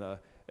bandana,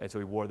 and so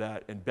he wore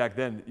that. And back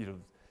then,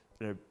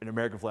 an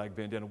American flag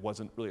bandana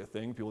wasn't really a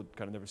thing. People had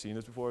kind of never seen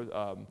this before.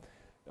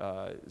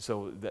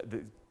 So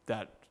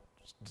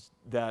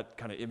that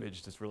kind of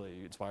image just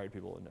really inspired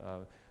people and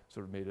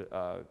sort of made it.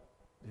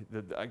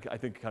 I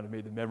think kind of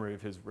made the memory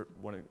of his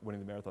winning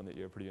the marathon that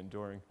year pretty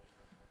enduring.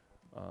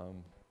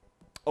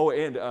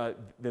 And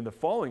then the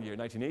following year,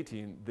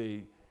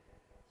 1918,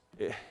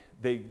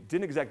 they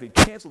didn't exactly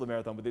cancel the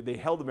marathon, but they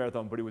held the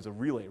marathon, but it was a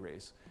relay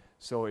race.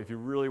 So if you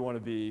really want to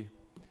be,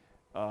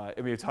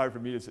 it's hard for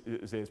me to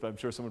say this, but I'm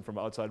sure someone from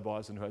outside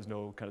Boston who has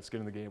no kind of skin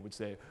in the game would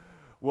say,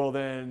 well,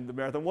 then the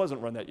marathon wasn't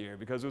run that year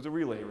because it was a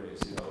relay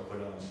race,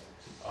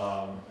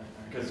 But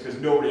because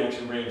nobody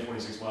actually ran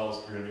 26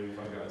 miles,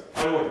 385 yards.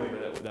 I don't want to think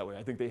of it that way.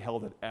 I think they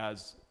held it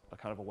as a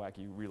kind of a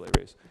wacky relay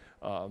race,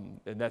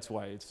 and that's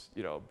why it's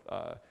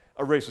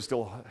a race was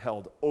still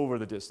held over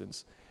the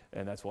distance.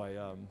 And that's why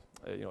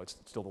it's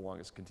still the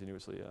longest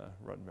continuously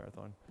run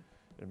marathon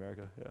in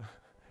America. Yeah,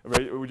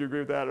 would you agree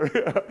with that? Or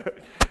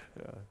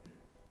yeah.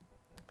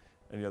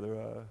 Any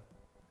other?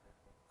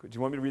 Do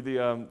you want me to read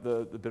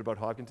the bit about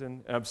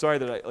Hopkinton? And I'm sorry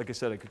that like I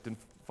said, I didn't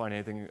find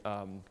anything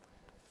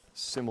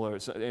similar,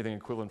 anything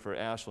equivalent for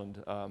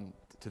Ashland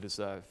to this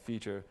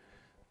feature.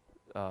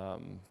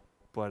 So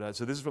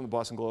this is from the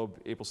Boston Globe,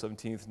 April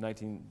 17th,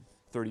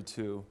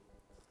 1932.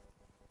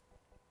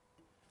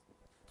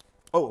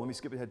 Oh, let me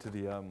skip ahead to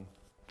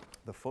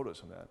the photos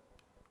from that.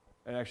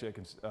 And actually, I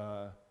can,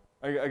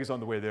 I guess on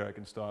the way there, I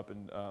can stop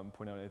and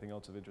point out anything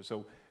else of interest.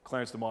 So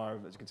Clarence DeMar,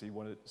 as you can see,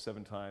 won it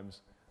 7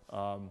 times.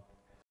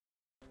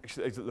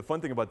 Actually, the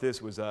fun thing about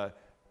this was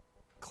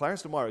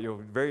Clarence DeMar,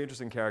 very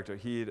interesting character.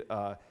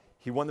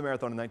 He won the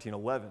marathon in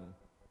 1911,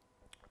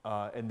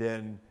 and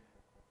then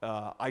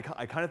I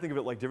kind of think of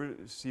it like, did you ever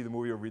see the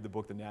movie or read the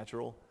book The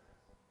Natural?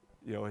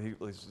 He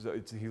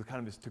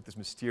kind of took this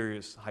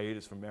mysterious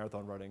hiatus from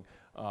marathon running.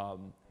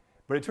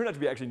 But it turned out to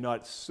be actually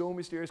not so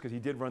mysterious, because he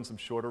did run some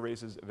shorter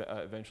races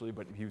eventually,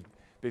 but he was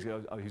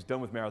basically he was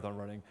done with marathon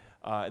running.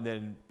 But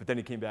then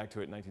he came back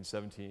to it in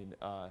 1917,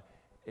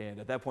 and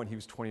at that point he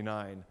was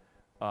 29.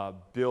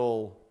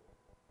 Bill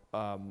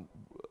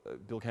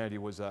Kennedy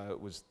was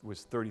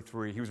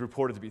 33. He was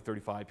reported to be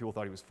 35. People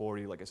thought he was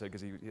 40, like I said,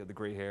 because he had the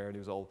gray hair and he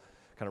was all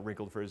kind of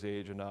wrinkled for his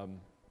age, and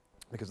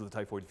because of the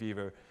typhoid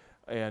fever.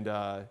 And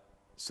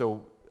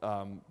so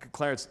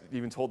Clarence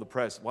even told the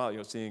press,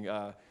 wow, seeing,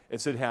 and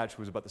Sid Hatch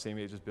was about the same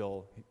age as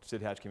Bill.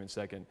 Sid Hatch came in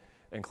second,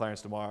 and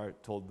Clarence DeMar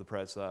told the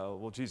press,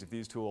 well, geez, if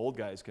these two old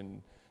guys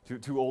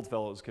two old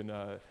fellows can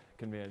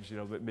manage,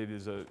 but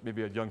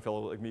maybe a young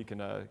fellow like me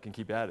can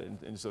keep at it.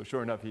 And so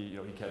sure enough, he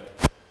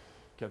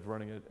kept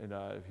running it, and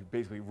he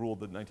basically ruled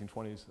the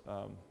 1920s.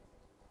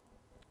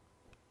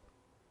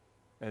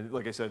 And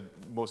like I said,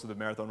 most of the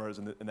marathon runners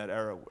in that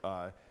era,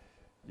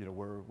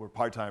 were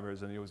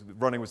part-timers, and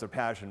running was their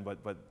passion. But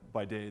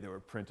by day they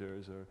were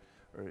printers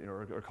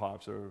or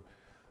cops or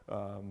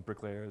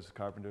bricklayers,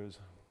 carpenters.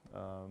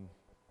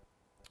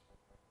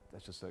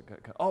 That's just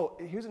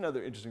here's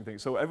another interesting thing.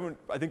 So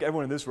I think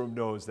everyone in this room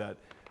knows that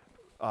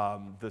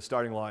the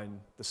starting line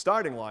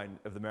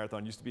of the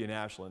marathon used to be in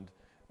Ashland,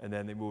 and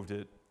then they moved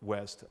it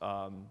west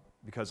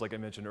because, like I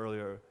mentioned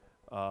earlier,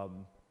 after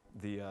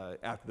the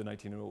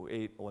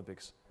 1908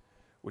 Olympics,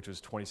 which was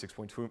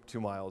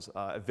 26.2 miles,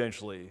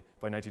 eventually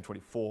by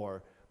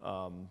 1924,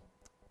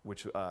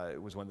 which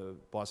was when the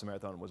Boston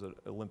Marathon was an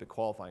Olympic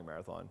qualifying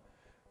marathon,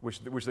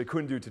 which they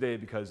couldn't do today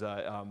because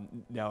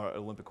now an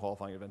Olympic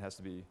qualifying event has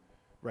to be.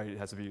 Right, it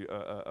has to be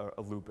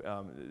a loop.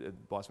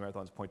 Boston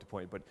Marathon's point to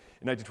point, but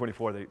in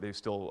 1924 they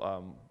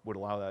still would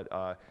allow that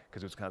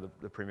because it was kind of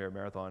the premier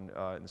marathon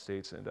in the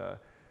States, and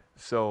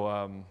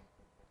so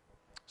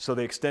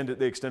they extended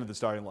the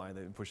starting line.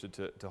 They pushed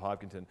it to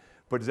Hopkinton.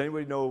 But does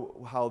anybody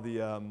know how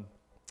the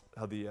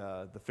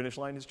finish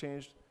line has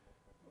changed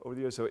over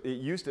the years? So it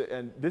used to,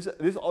 and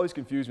this always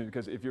confused me,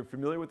 because if you're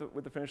familiar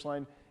with the finish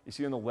line, you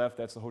see on the left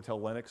that's the Hotel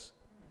Lenox.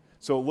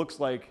 So it looks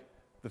like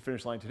the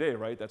finish line today,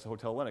 right? That's the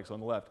Hotel Lenox on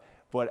the left.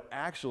 But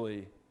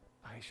actually,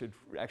 I should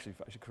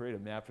create a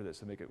map for this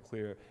to make it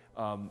clear.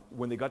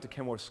 When they got to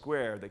Kenmore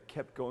Square, they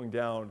kept going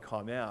down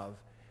Comm Ave,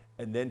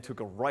 and then took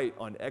a right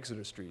on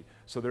Exeter Street.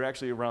 So they're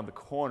actually around the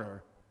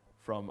corner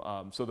from.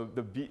 So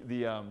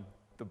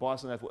the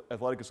Boston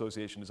Athletic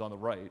Association is on the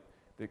right.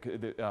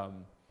 That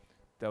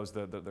was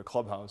the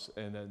clubhouse,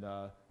 and then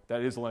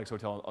that is the Lenox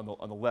Hotel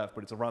on the left.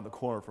 But it's around the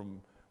corner from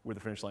where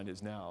the finish line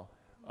is now.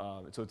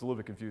 So it's a little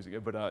bit confusing.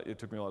 But it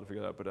took me a while to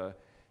figure that out. But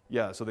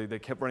yeah, so they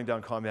kept running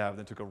down Comm Ave,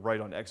 then took a right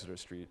on Exeter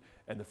Street,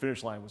 and the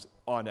finish line was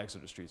on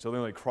Exeter Street. So they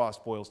only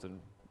crossed Boylston,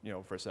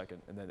 for a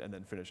second, and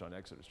then finished on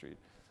Exeter Street.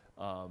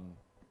 And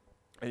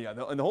yeah,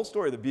 and the whole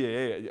story of the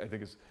BAA, I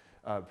think, is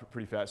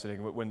pretty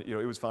fascinating. When it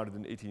was founded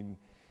in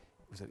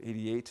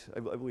 88, I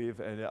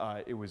believe, and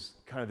it was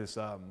kind of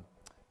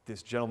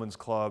this gentleman's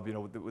club.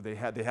 They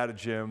had a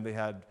gym, they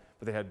had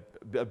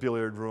a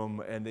billiard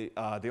room, and they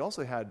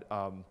also had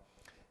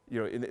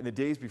in the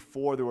days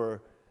before there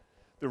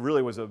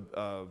really was a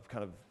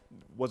kind of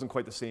wasn't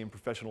quite the same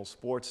professional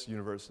sports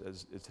universe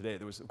as today.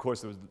 There was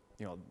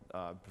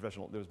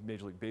professional. There was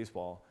Major League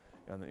Baseball,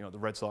 and the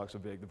Red Sox were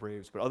big, the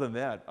Braves. But other than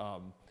that,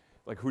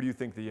 like, who do you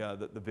think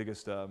the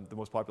biggest, the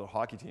most popular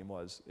hockey team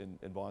was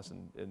in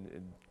Boston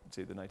in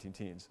say the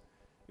 19-teens?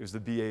 It was the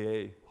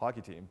BAA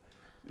hockey team.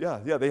 Yeah,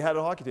 they had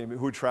a hockey team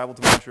who would travel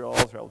to Montreal,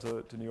 travel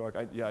to New York.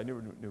 I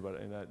never knew about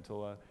any of that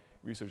until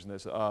researching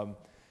this.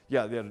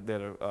 Yeah, they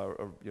had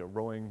a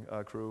rowing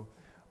crew.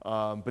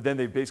 But then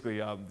they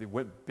basically they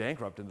went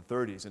bankrupt in the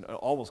 30s and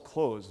almost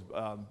closed,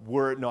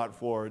 were it not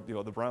for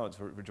the Browns,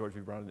 for George V.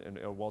 Brown and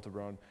Walter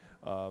Brown,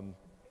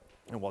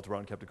 and Walter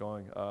Brown kept it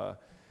going.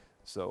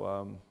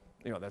 So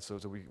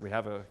we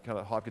have a kind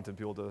of Hopkinton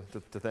people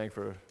to thank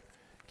for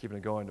keeping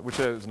it going, which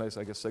is a nice,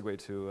 I guess, segue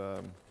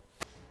to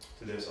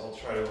this. I'll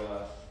try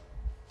to.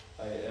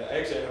 I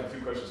actually have a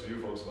few questions for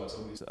you folks about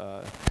some of these.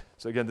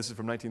 So again, this is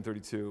from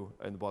 1932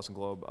 in the Boston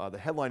Globe. The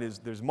headline is,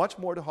 "There's much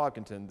more to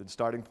Hopkinton than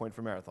starting point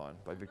for marathon,"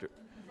 by Victor.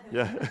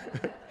 Yeah.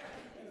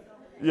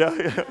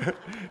 yeah.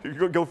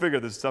 Go figure.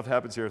 This stuff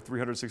happens here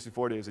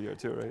 364 days a year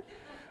too, right?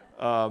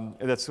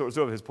 And that's sort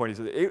of his point.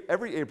 He said,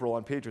 every April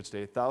on Patriots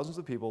Day, thousands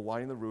of people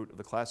lining the route of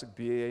the classic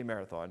BAA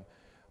marathon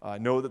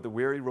know that the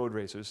weary road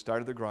racers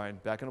started their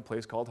grind back in a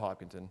place called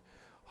Hopkinton.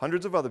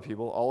 Hundreds of other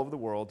people all over the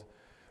world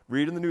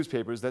read in the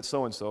newspapers that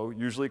so-and-so,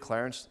 usually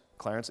Clarence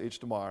H.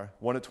 DeMar,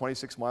 won a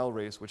 26-mile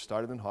race which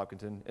started in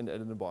Hopkinton and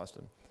ended in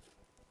Boston.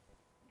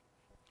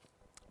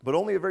 But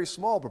only a very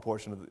small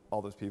proportion of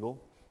all those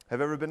people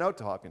have ever been out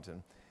to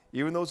Hopkinton.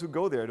 Even those who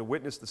go there to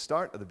witness the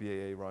start of the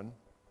BAA run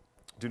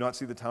do not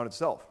see the town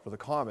itself, for the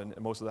common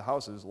and most of the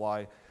houses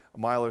lie a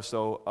mile or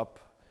so up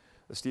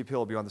a steep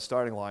hill beyond the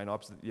starting line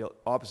opposite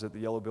the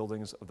yellow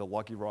buildings of the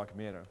Lucky Rock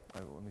Manor.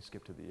 Let me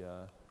skip to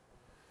the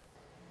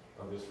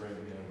of this frame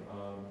again.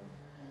 Oh,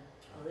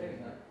 there you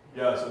go.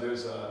 Yeah, so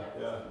there's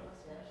yeah.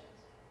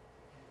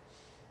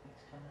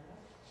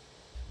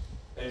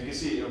 And you can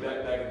see,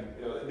 back in,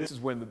 this is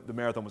when the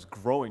marathon was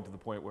growing to the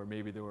point where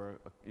maybe there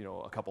were,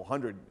 a couple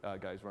hundred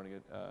guys running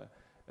it,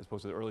 as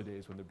opposed to the early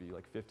days when there'd be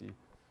like 50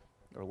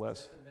 or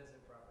less. That's the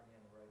Vincent property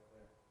on the right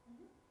there.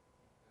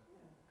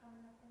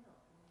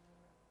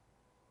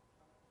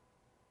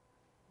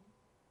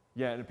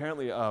 Yeah, and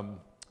apparently a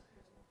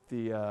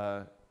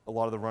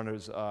lot of the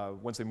runners,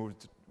 once they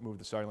moved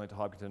the starting line to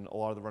Hopkinton, a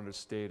lot of the runners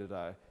stayed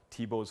at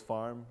Tebow's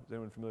farm. Is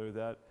anyone familiar with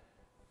that?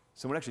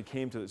 Someone actually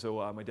came to,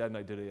 so my dad and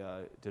I did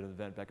an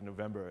event back in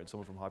November, and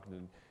someone from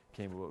Hopkinton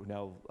came who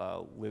now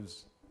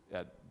lives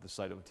at the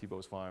site of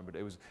Tebow's farm. But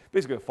it was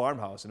basically a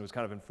farmhouse, and it was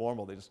kind of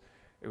informal. It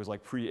was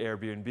like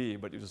pre-Airbnb,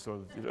 but it was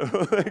sort of,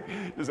 like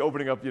just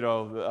opening up,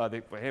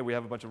 hey, we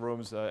have a bunch of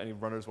rooms. Any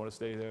runners want to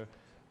stay there?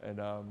 And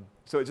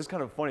so it's just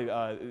kind of funny.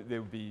 They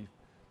would be,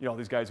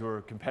 these guys who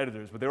are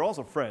competitors, but they're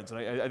also friends.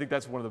 And I think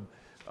that's one of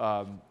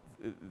the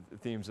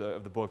themes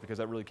of the book, because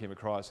that really came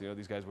across.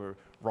 These guys were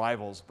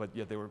rivals, but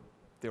yet they were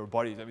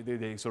buddies. I mean,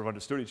 they sort of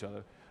understood each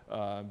other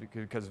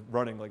because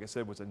running, like I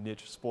said, was a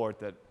niche sport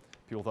that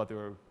people thought they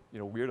were,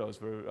 weirdos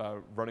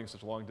for running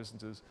such long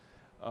distances.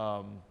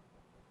 And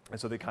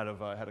so they kind of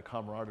had a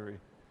camaraderie.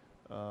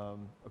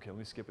 Okay, let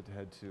me skip it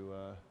ahead to.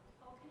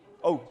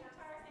 Oh,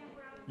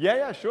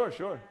 yeah, sure,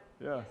 yeah.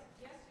 Yesterday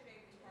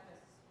we had a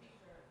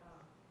speaker,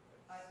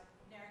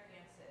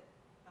 Narragansett,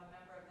 a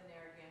member of the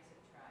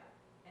Narragansett tribe,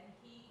 and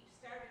he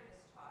started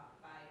his talk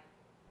by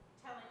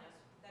telling us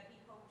that he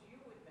hoped you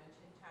would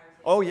mention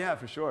Tarzan. Oh yeah,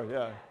 for sure,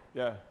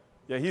 yeah.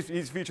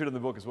 He's featured in the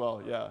book as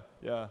well. Yeah,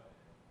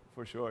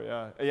 for sure.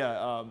 Yeah.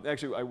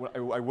 Actually,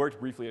 I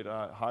worked briefly at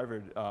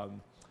Harvard a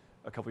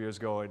couple years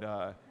ago, and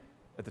at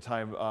the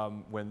time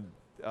when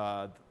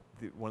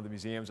one of the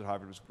museums at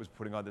Harvard was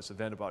putting on this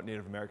event about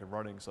Native American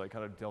running, so I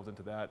kind of delved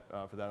into that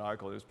for that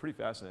article. It was pretty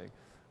fascinating.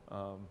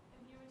 And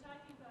you were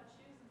talking about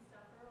shoes and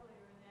stuff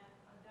earlier in that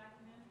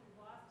documentary,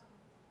 Boston.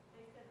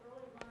 They said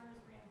early runners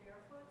ran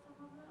barefoot,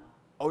 some of them.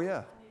 Oh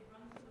yeah. And they'd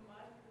run through the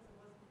mud because it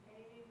wasn't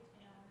paved.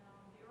 And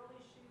the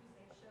early shoes,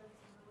 they showed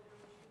some really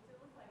early shoes.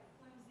 It looked like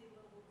flimsy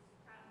little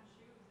cotton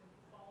shoes and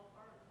fall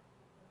apart.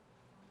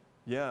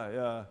 Yeah.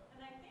 And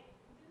I think,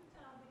 didn't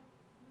Mr.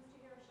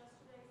 Harris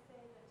yesterday say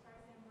that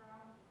Tarzan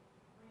Brown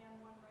ran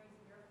one race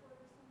barefoot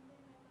or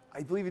something?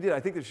 I believe he did. I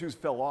think the shoes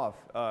fell off.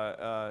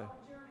 Germany,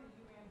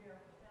 you ran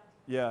barefoot.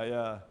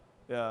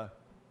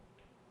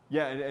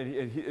 Yeah,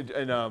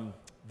 and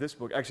this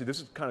book, actually,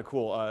 this is kind of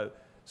cool.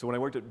 So when I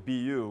worked at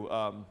BU,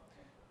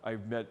 I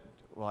met,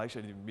 well, actually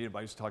I didn't even meet him,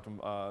 I used to talk to him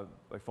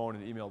by phone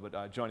and email,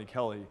 but Johnny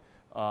Kelly,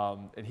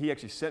 and he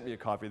actually sent me a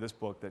copy of this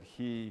book that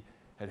he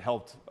had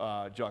helped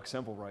Jock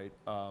Semple write.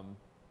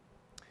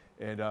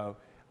 And I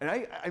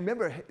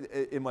remember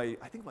in my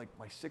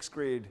sixth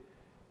grade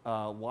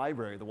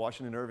library, the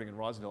Washington Irving in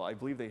Rosendale, I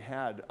believe they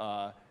had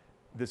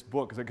this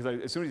book,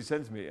 because as soon as he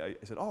sent it to me, I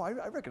said, oh,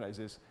 I recognize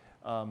this.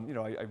 I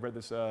read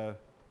this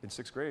in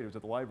sixth grade. It was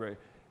at the library.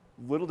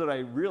 Little did I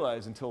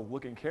realize until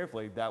looking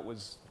carefully, that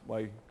was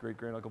my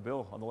great-grand Uncle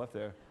Bill on the left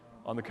there,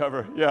 on the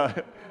cover. Yeah.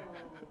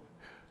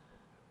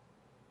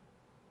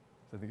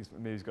 So I think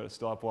maybe he's got a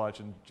stopwatch,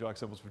 and Jock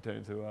Semple's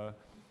pretending to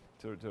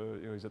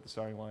he's at the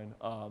starting line.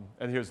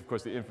 And here's, of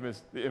course, the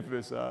infamous,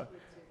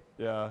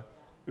 yeah.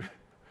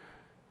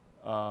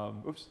 Oops. All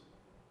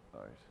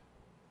right.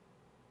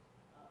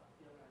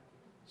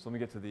 So let me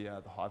get to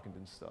the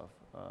Hopkinton stuff.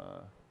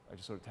 I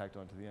just sort of tacked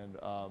on to the end.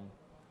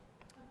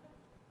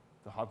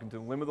 The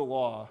Hopkinton limb of the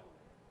law.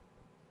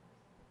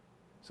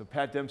 So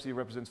Pat Dempsey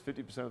represents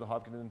 50% of the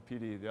Hopkinton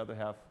PD, the other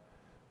half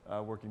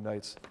working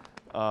nights.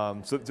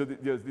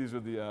 These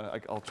are the,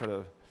 I'll try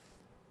to,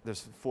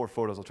 there's 4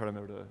 photos. I'll try to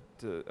remember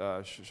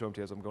to show them to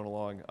you as I'm going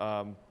along.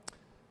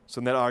 So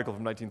in that article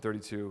from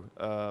 1932,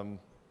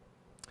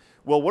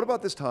 well, what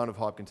about this town of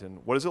Hopkinton?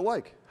 What is it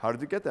like? How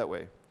did it get that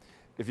way?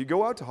 If you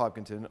go out to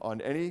Hopkinton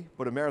on any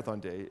but a marathon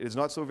day, it is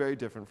not so very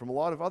different from a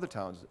lot of other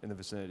towns in the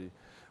vicinity.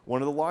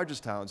 One of the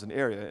largest towns in the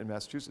area in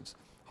Massachusetts.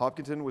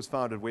 Hopkinton was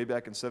founded way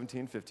back in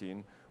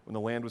 1715 when the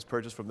land was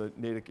purchased from the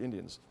Natick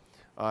Indians.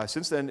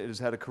 Since then, it has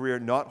had a career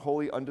not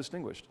wholly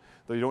undistinguished,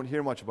 though you don't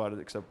hear much about it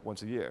except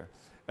once a year.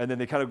 And then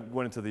they kind of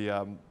went into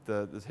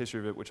the history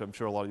of it, which I'm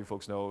sure a lot of you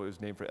folks know. It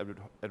was named for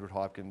Edward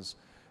Hopkins.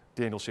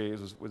 Daniel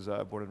Shays was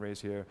born and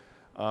raised here.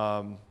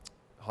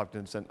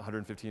 Hopkinton sent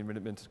 115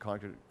 Minutemen to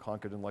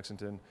Concord and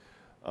Lexington.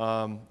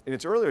 In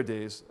its earlier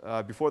days,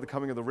 before the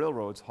coming of the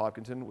railroads,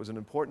 Hopkinton was an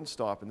important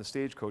stop in the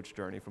stagecoach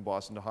journey from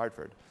Boston to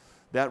Hartford.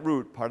 That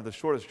route, part of the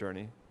shortest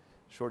journey,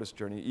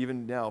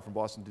 even now from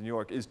Boston to New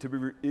York, is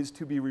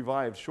to be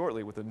revived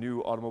shortly with a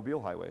new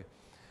automobile highway.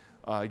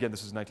 Again,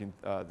 this is the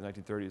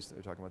 1930s.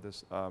 They're talking about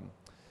this.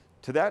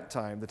 To that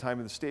time, the time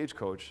of the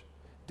stagecoach,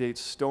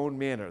 dates Stone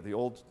Manor, the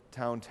old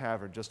town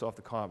tavern just off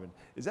the Common.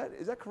 Is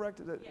that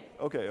correct? Yes.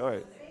 Okay, all right.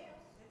 It's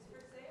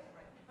for sale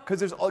right now.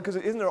 Because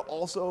isn't there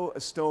also a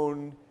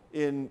Stone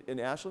In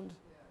Ashland?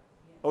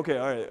 Okay,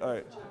 all right, all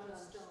right.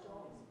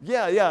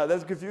 Yeah, yeah,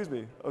 that confused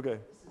me. Okay.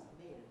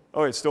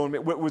 All right,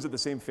 Stone. Was it the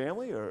same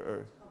family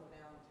or?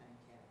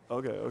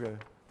 Okay, okay.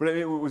 But I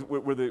mean,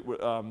 were they?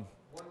 One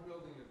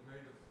building is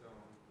made of stone,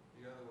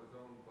 the other was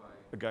owned by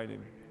A guy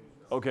named.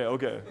 Okay,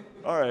 okay.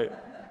 All right.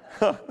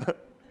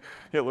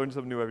 Yeah, learn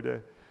something new every day.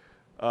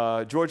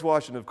 George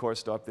Washington, of course,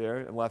 stopped there,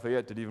 and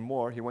Lafayette did even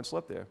more. He once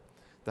slept there.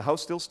 The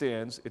house still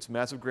stands. It's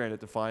massive granite,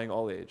 defying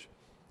all age.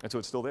 And so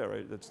it's still there,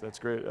 right? That's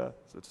great. Yeah,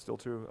 so it's still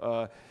true.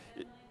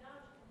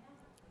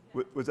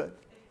 Was that?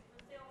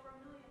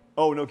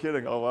 Oh, no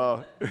kidding. Oh,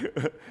 wow.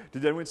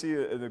 Did anyone see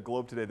in the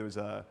Globe today there was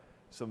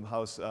some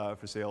house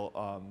for sale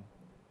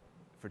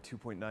for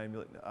 2.9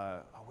 million?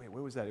 Oh, wait,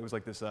 where was that? It was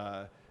like this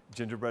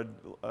gingerbread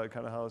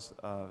kind of house.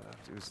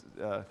 It was,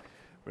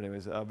 but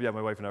anyways, yeah,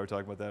 my wife and I were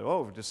talking about that.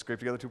 Oh, just scrape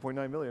together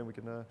 2.9 million. We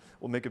can,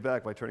 we'll make it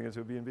back by turning it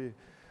into a B&B.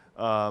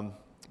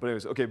 But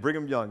anyways, okay,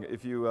 Brigham Young.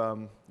 If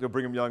you,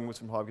 Brigham Young was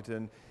from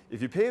Hopkinton.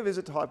 If you pay a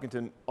visit to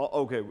Hopkinton,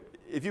 okay,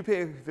 if you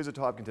pay a visit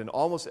to Hopkinton,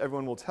 almost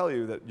everyone will tell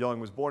you that Young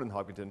was born in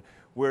Hopkinton,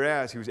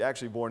 whereas he was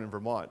actually born in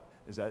Vermont.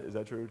 Is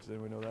that true? Does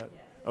anyone know that?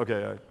 Yeah.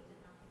 Okay.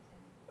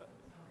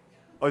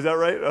 Oh, is that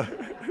right?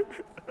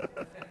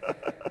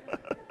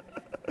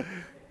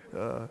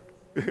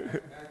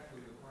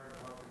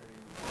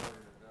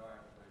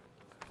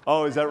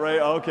 Oh, is that right?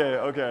 Okay,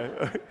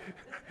 okay.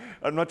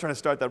 I'm not trying to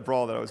start that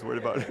brawl that I was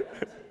worried about.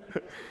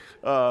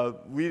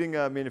 Leading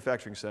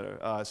manufacturing center.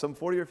 Some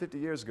 40 or 50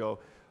 years ago,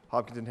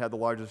 Hopkinton had the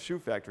largest shoe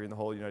factory in the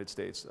whole United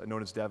States,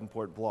 known as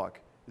Davenport Block.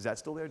 Is that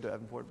still there,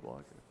 Davenport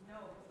Block? No,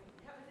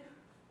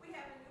 we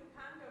have a new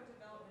condo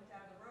development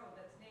down the road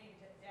that's named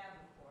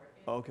Davenport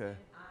Okay.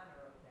 in honor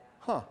of that.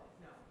 Huh.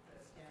 No,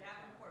 the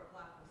Davenport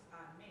Block was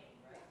on Main,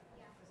 right?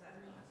 Yeah. Was that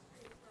on the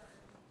street?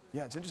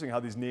 Yeah, it's interesting how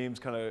these names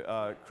kind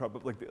of crop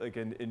up. Like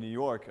in New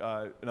York,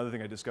 another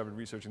thing I discovered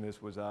researching this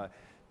was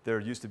there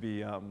used to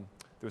be, there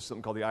was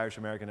something called the Irish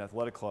American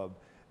Athletic Club,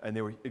 and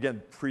they were,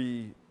 again,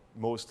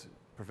 most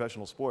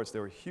professional sports, they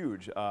were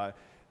huge. So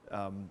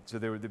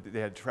they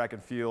had track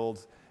and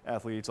field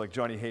athletes, like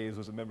Johnny Hayes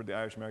was a member of the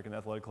Irish American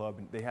Athletic Club,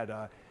 and they had,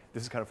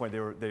 this is kind of funny,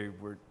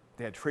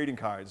 they had trading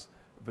cards,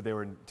 but they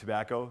were in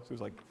tobacco, so it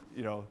was like,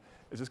 you know,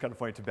 it's just kind of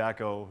funny,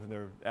 tobacco, and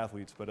they're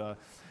athletes, but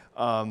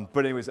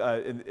anyways,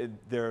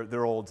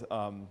 their old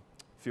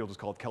field was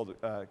called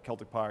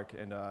Celtic Park,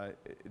 and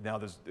now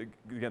there's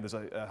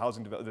a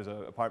housing there's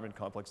an apartment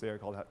complex there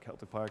called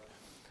Celtic Park.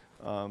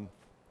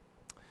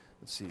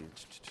 Let's see.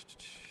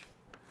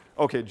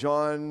 Okay,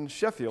 John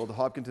Sheffield, a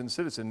Hopkinton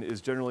citizen, is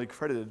generally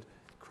credited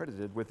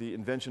with the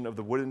invention of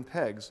the wooden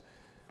pegs,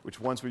 which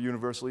once were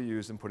universally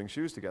used in putting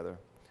shoes together.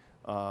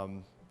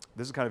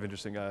 This is kind of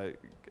interesting.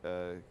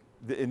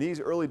 In those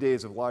early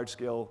days of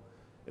large-scale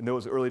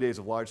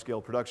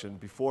production,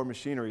 before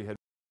machinery had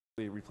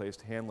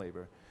replaced hand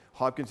labor,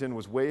 Hopkinton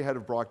was way ahead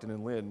of Brockton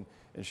and Lynn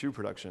in shoe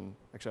production.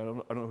 Actually, I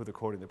don't know who they're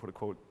quoting. They put a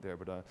quote there,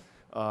 but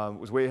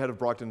was way ahead of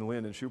Brockton and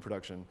Lynn in shoe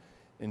production.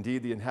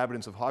 Indeed, the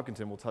inhabitants of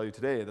Hopkinton will tell you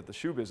today that the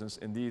shoe business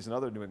in these and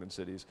other New England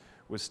cities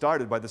was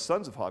started by the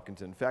sons of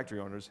Hopkinton, factory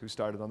owners who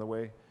started on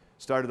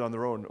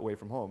their own away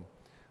from home.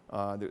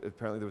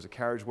 Apparently, there was a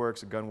carriage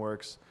works, a gun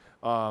works.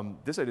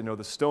 This I didn't know.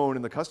 The stone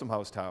in the Custom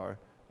House Tower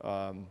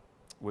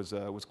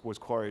was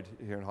quarried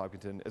here in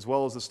Hopkinton, as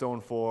well as the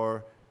stone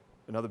for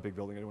another big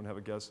building. Anyone have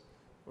a guess,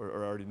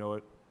 or already know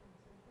it?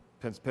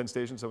 Penn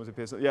Station. Someone say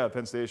Penn Station? Yeah,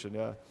 Penn Station.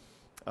 Yeah.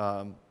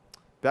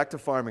 Back to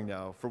farming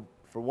now.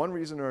 For one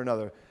reason or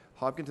another,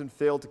 Hopkinton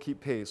failed to keep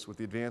pace with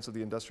the advance of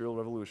the Industrial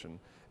Revolution,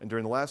 and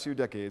during the last few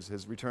decades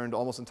has returned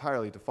almost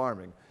entirely to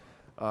farming.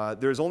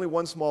 There is only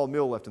one small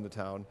mill left in the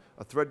town,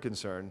 a thread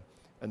concern,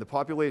 and the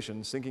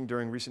population, sinking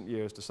during recent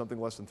years to something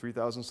less than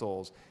 3,000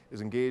 souls,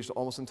 is engaged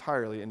almost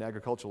entirely in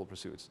agricultural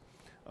pursuits.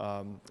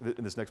 And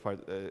this next part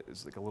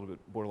is like a little bit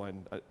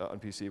borderline on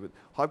PC, but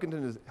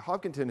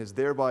Hopkinton has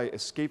thereby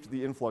escaped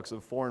the influx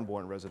of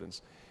foreign-born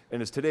residents, and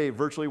is today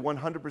virtually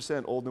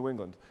 100% Old New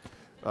England.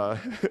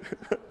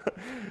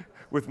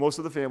 With most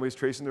of the families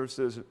tracing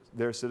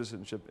their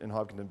citizenship in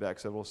Hopkinton back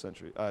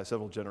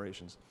several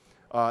generations.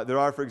 There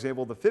are, for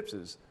example, the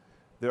Phippses.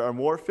 There are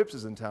more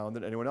Phippses in town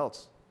than anyone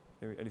else.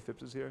 Any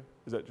Phippses here?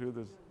 Is that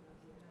true?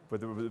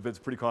 But it's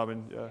pretty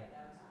common, yeah.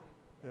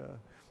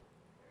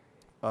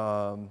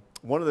 Yeah.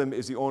 One of them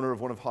is the owner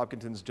of one of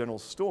Hopkinton's general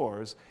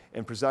stores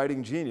and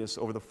presiding genius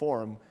over the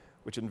forum,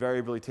 which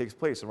invariably takes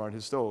place around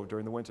his stove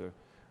during the winter.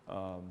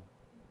 I'll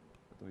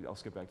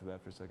skip back to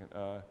that for a second.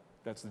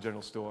 That's the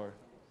general store.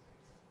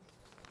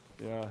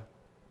 Yeah.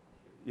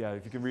 Yeah,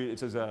 if you can read it, it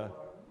says,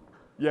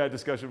 yeah,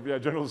 discussion, yeah,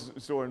 general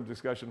store and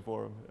discussion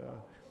forum. Yeah.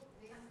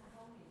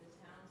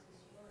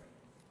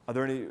 Are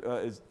there any,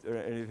 is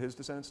there any of his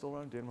descendants still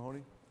around, Dan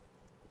Mahoney?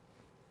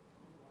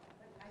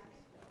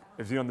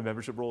 Is he on the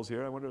membership rolls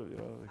here? I wonder, you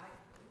know,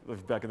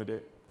 like back in the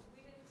day.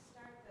 We didn't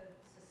start the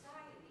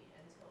society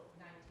until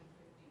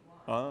 1951.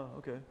 Ah,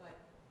 okay. But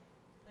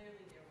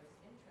clearly there was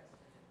interest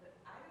in it. But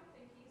I don't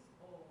think he's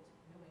old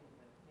New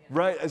England.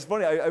 Right, it's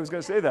funny, I was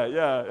going to say that,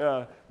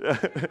 yeah.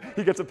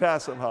 He gets a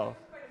pass somehow.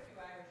 There's quite a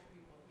few Irish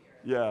people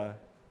here.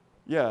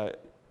 Yeah. Yeah,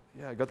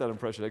 I got that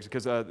impression actually,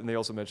 because and they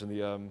also mentioned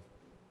the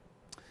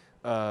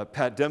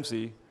Pat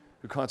Dempsey,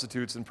 who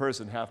constitutes in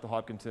person half the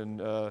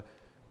Hopkinton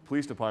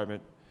Police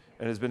Department,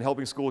 and has been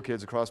helping school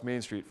kids across Main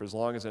Street for as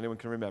long as anyone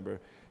can remember,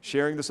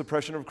 sharing the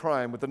suppression of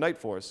crime with the Night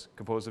Force,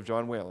 composed of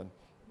John Whalen.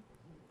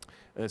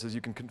 And it says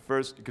you can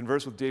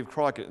converse with Dave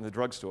Crockett in the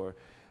drugstore,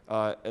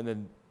 and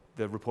then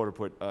the reporter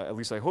put, at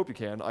least I hope you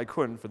can. I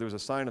couldn't, for there was a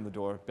sign on the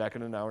door, back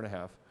in an hour and a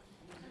half.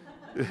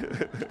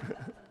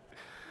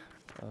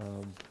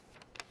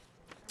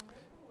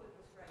 Maplewood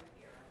was right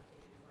here on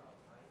Hayden Road,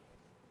 right?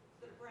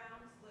 The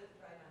Browns lived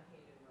right on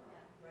Hayden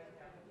Road, right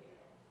down here.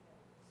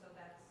 So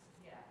that's,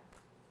 yeah.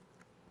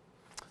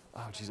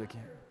 Oh, geez, I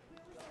can't.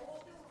 The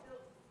oldest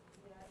built,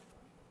 yeah,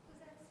 Was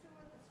that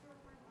store, the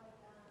storefront like,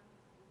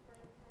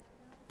 right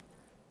now?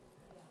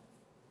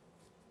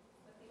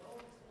 but the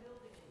oldest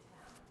building in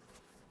town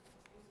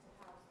used to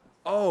house us.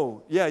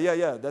 Oh, yeah.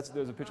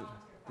 There's a picture.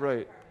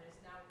 Right. Department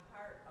is now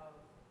part of,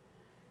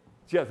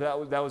 Yeah,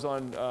 that was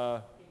on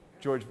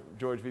George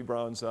V.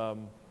 Brown's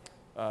Brown.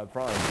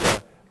 Yeah.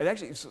 And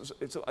actually,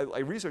 I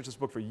researched this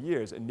book for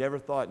years and never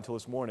thought until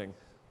this morning.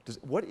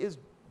 What does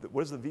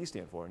the V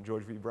stand for in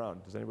George V.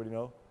 Brown? Does anybody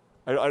know?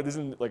 This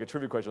isn't like a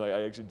trivia question.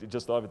 I actually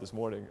just thought of it this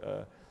morning.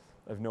 I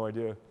have no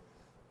idea.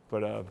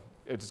 But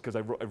it's just because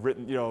I've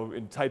written,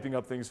 in typing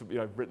up things,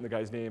 I've written the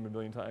guy's name a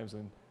million times,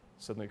 and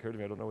suddenly it occurred to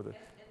me I don't know what it.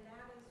 and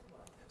that is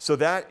what? So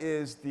that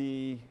is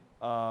the.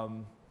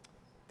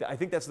 I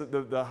think that's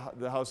the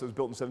house that was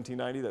built in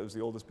 1790. That was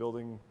the oldest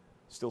building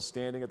still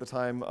standing at the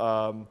time.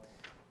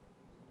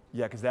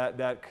 Yeah, because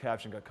that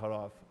caption got cut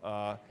off.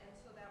 And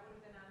so that would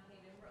have been on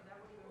Hayden Road, that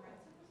would have been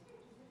right.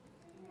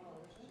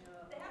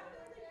 That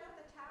building with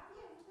the tower?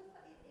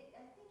 Yeah,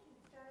 I think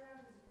it started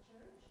out as a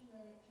church, and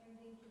then it turned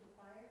into the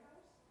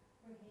firehouse,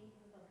 where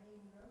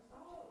Hayden Road.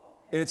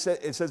 Oh, okay. And it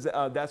says that,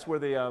 that's where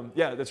they.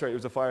 Yeah, that's right. It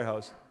was a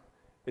firehouse.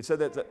 It said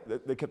that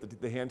they kept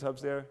the hand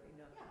tubs there.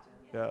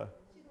 Yeah.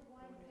 See the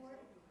wide board?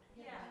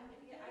 Yeah,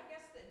 I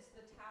guess it's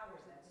the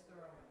towers that's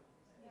throwing.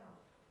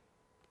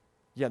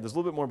 Yeah, there's a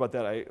little bit more about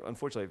that. I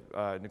unfortunately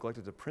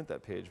neglected to print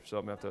that page, so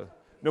I'm gonna have to.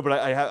 No, but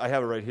I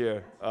have it right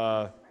here.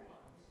 Oops.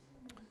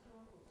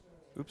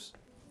 Okay,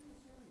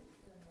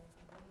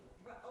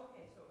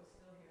 so it was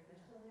still here then.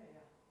 Still there,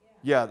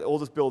 yeah. Yeah, the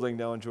oldest building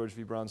now on George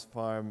V. Brown's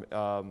farm.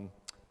 I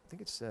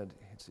think it said,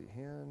 let's see,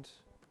 hand.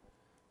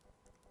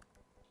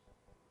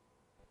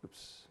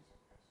 Oops.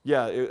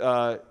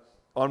 Yeah,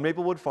 on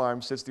Maplewood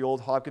Farm sits the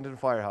old Hopkinton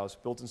firehouse,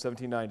 built in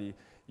 1790,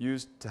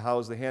 used to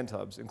house the hand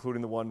tubs,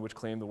 including the one which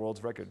claimed the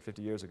world's record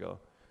 50 years ago.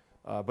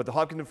 But the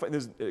Hopkinton,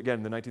 this is, again,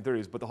 in the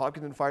 1930s, but the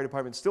Hopkinton Fire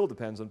Department still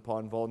depends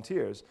upon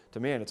volunteers to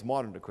man its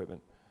modern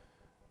equipment.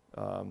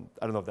 I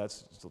don't know if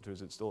that's still true.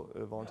 Is it still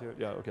a volunteer?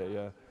 Yeah,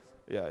 okay,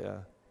 yeah.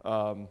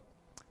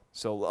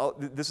 So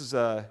this is,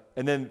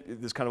 and then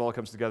this kind of all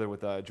comes together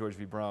with George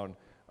V. Brown.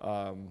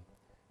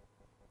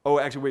 Oh,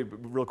 actually, wait,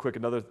 real quick,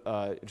 another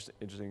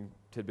interesting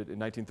tidbit. In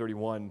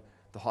 1931,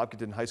 the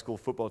Hopkinton High School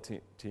football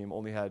team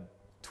only had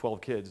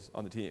 12 kids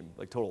on the team,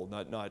 like total,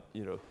 not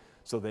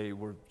so they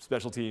were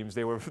special teams,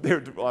 they were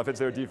offense,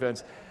 they were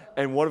defense,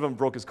 and one of them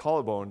broke his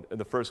collarbone in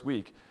the first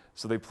week,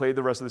 so they played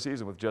the rest of the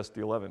season with just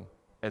the 11,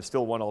 and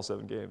still won all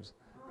 7 games.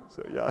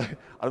 So yeah,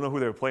 I don't know who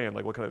they were playing,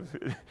 like what kind of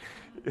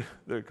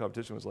their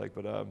competition was like,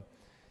 but Were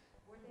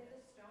they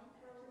the stone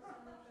throwers on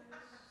the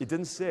things? it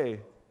didn't say.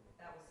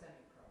 That was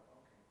semi-pro,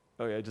 okay.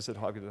 Oh yeah, it just said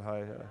Hopkinton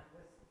High.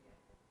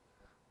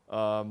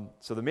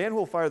 So the man who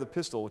will fire the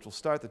pistol, which will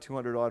start the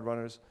 200-odd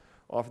runners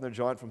off in their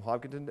jaunt from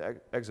Hopkinton to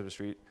Exeter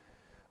Street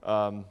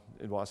in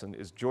Boston,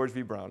 is George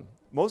V. Brown.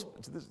 This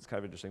is kind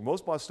of interesting.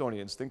 Most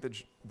Bostonians think that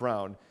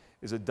Brown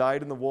is a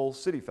dyed-in-the-wool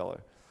city fella,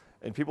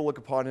 and people look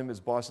upon him as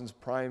Boston's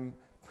prime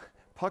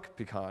puck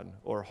pecan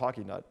or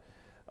hockey nut.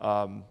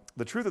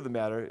 The truth of the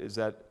matter is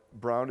that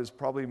Brown is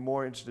probably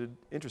more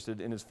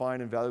interested in his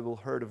fine and valuable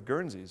herd of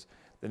Guernseys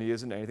than he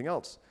is in anything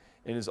else.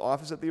 In his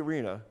office at the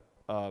arena,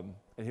 and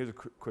here's a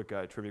quick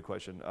trivia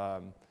question.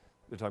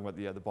 They're talking about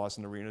the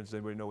Boston Arena. Does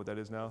anybody know what that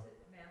is now?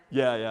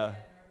 Yeah.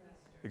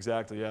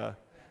 Exactly, yeah.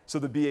 So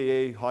the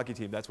BAA hockey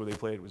team, that's where they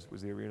played, was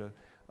the arena.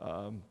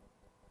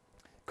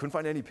 Couldn't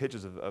find any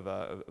pictures of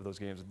those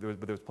games,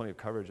 but there was plenty of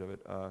coverage of it.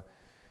 I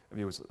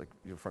mean, it was like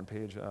front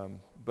page.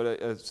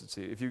 But let's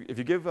see, if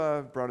you give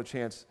Brown a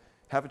chance,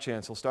 half a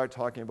chance, he'll start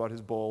talking about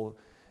his bull,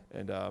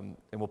 and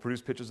we'll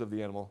produce pictures of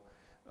the animal.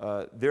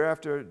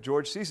 Thereafter,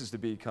 George ceases to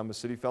become a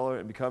city fellow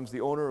and becomes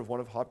the owner of one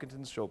of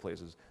Hopkinton's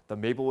showplaces, the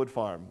Maplewood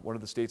Farm, one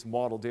of the state's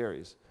model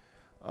dairies.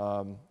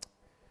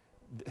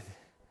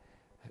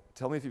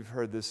 Tell me if you've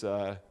heard this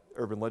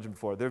urban legend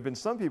before. There have been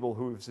some people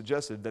who have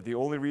suggested that the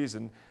only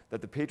reason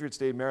that the Patriots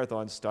Day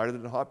Marathon started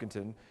in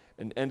Hopkinton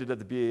and ended at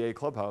the BAA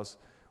clubhouse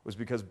was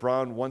because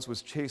Brown once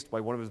was chased by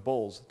one of his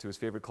bulls to his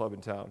favorite club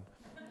in town.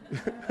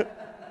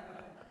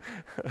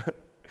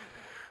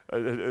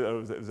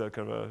 Is that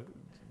kind of a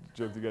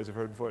joke you guys have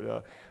heard before?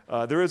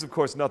 Yeah. There is, of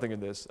course, nothing in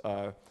this.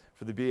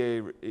 For the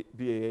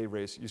BAA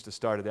race used to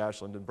start at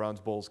Ashland, and Brown's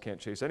bulls can't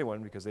chase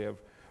anyone because they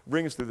have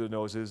rings through their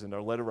noses and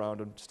are led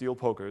around on steel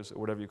pokers, or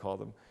whatever you call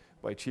them,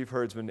 by Chief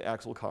Herdsman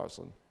Axel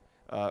Carlson,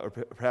 or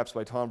perhaps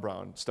by Tom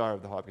Brown, star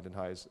of the Hopkinton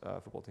High's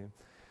football team.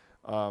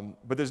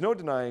 But there's no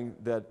denying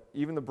that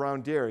even the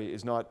Brown dairy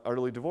is not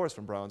utterly divorced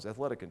from Brown's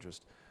athletic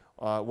interest.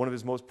 One of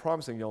his most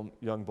promising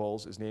young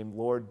bulls is named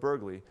Lord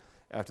Burghley,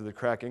 after the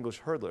crack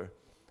English hurdler.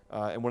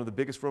 And one of the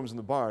biggest rooms in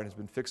the barn has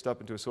been fixed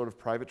up into a sort of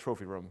private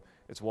trophy room,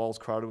 its walls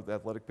crowded with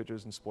athletic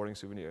pictures and sporting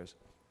souvenirs.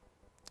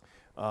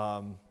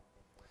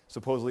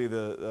 Supposedly,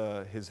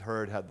 his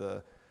herd had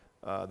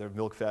their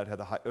milk fat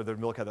had their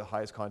milk had the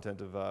highest content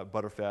of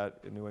butter fat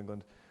in New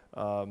England.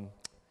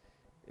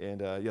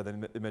 Yeah,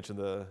 they mentioned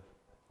the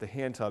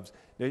hand tubs.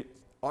 Now,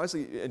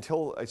 honestly,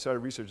 until I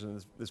started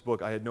researching this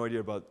book, I had no idea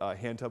about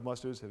hand tub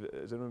musters.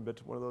 Has anyone been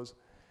to one of those?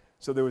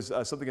 So there was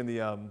something in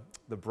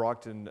the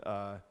Brockton.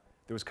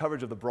 There was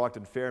coverage of the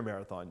Brockton Fair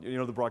Marathon. You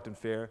know the Brockton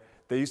Fair?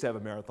 They used to have a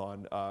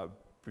marathon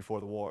before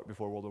the war,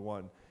 before World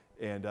War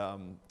I, and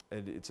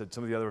it said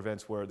some of the other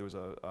events where there was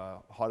a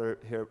hot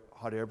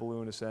air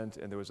balloon ascent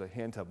and there was a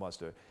hand tub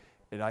muster,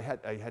 and I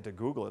had to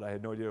Google it. I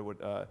had no idea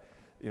what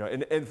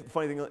And the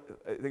funny thing,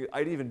 I think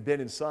I'd even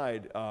been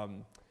inside.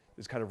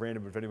 It's kind of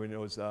random, but if anyone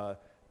knows the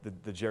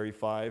Jerry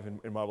 5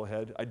 in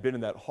Marblehead, I'd been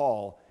in that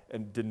hall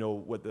and didn't know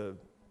what the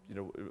it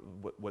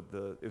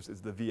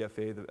was the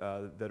VFA,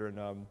 the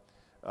Veteran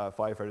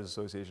Firefighters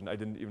Association. I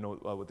didn't even know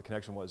what the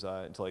connection was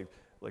until I,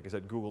 like I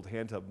said, Googled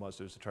hand tub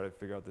musters to try to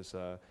figure out this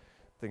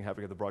thing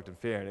happening at the Brockton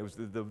Fair, and it was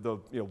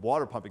the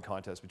water pumping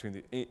contest between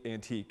the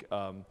antique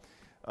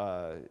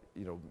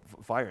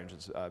fire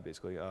engines,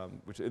 basically,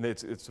 and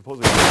it's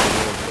supposedly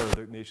one of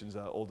the nation's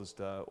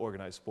oldest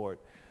organized sport,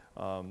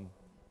 and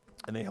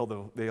they held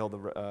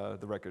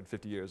the record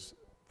 50 years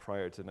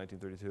prior to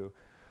 1932.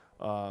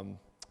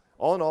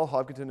 All in all,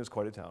 Hopkinton is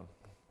quite a town.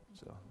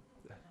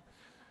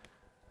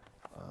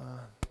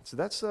 So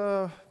that's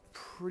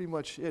pretty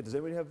much it. Does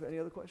anybody have any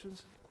other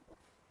questions?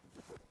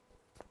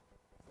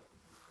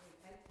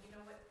 And you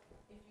know what,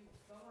 if you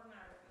go on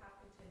our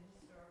Hopkinton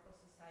Historical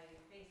Society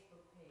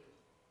Facebook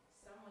page,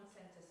 someone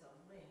sent us a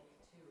link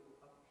to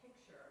a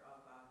picture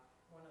of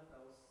one of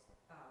those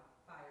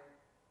fire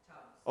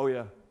tubs. Oh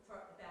yeah.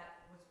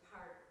 That was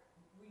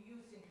we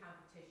used in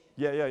competition.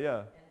 Yeah. And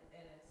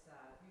it's,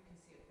 you can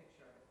see a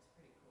picture of it, it's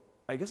pretty cool.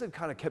 I guess it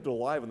kind of kept it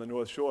alive on the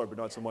North Shore, but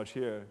not so much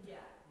here.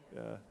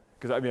 Yeah.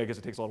 Because I guess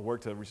it takes a lot of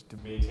work to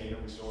maintain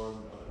and restore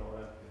them and all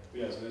that.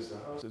 But yeah, so this is the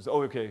house.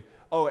 Oh, okay.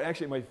 Oh,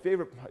 actually, my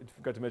favorite, I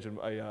forgot to mention,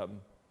 my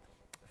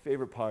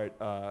favorite part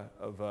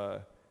of,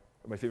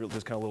 my favorite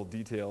just kind of little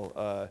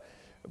detail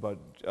about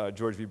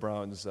George V.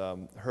 Brown's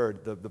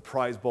herd, the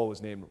prize bull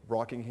was named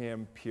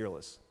Rockingham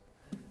Peerless.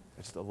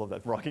 I love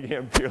that,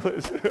 Rockingham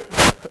Peerless. So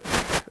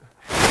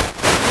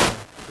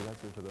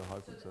that's it for the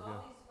Hopkins stuff, yeah.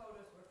 All these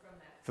photos were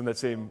from that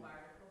same,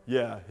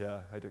 article?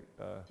 yeah.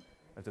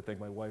 I have to thank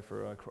my wife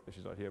for,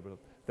 she's not here, but I'll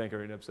thank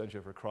her in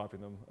absentia for cropping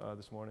them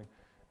this morning,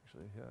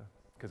 actually, yeah.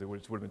 Because it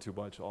would have been too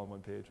much all on one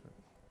page, but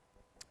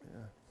yeah.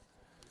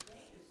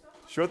 Thank you so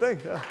much. Sure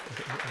thing, yeah.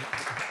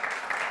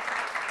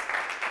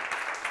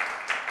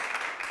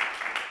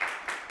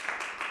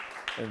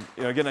 And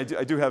again,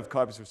 I do have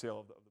copies for sale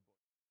of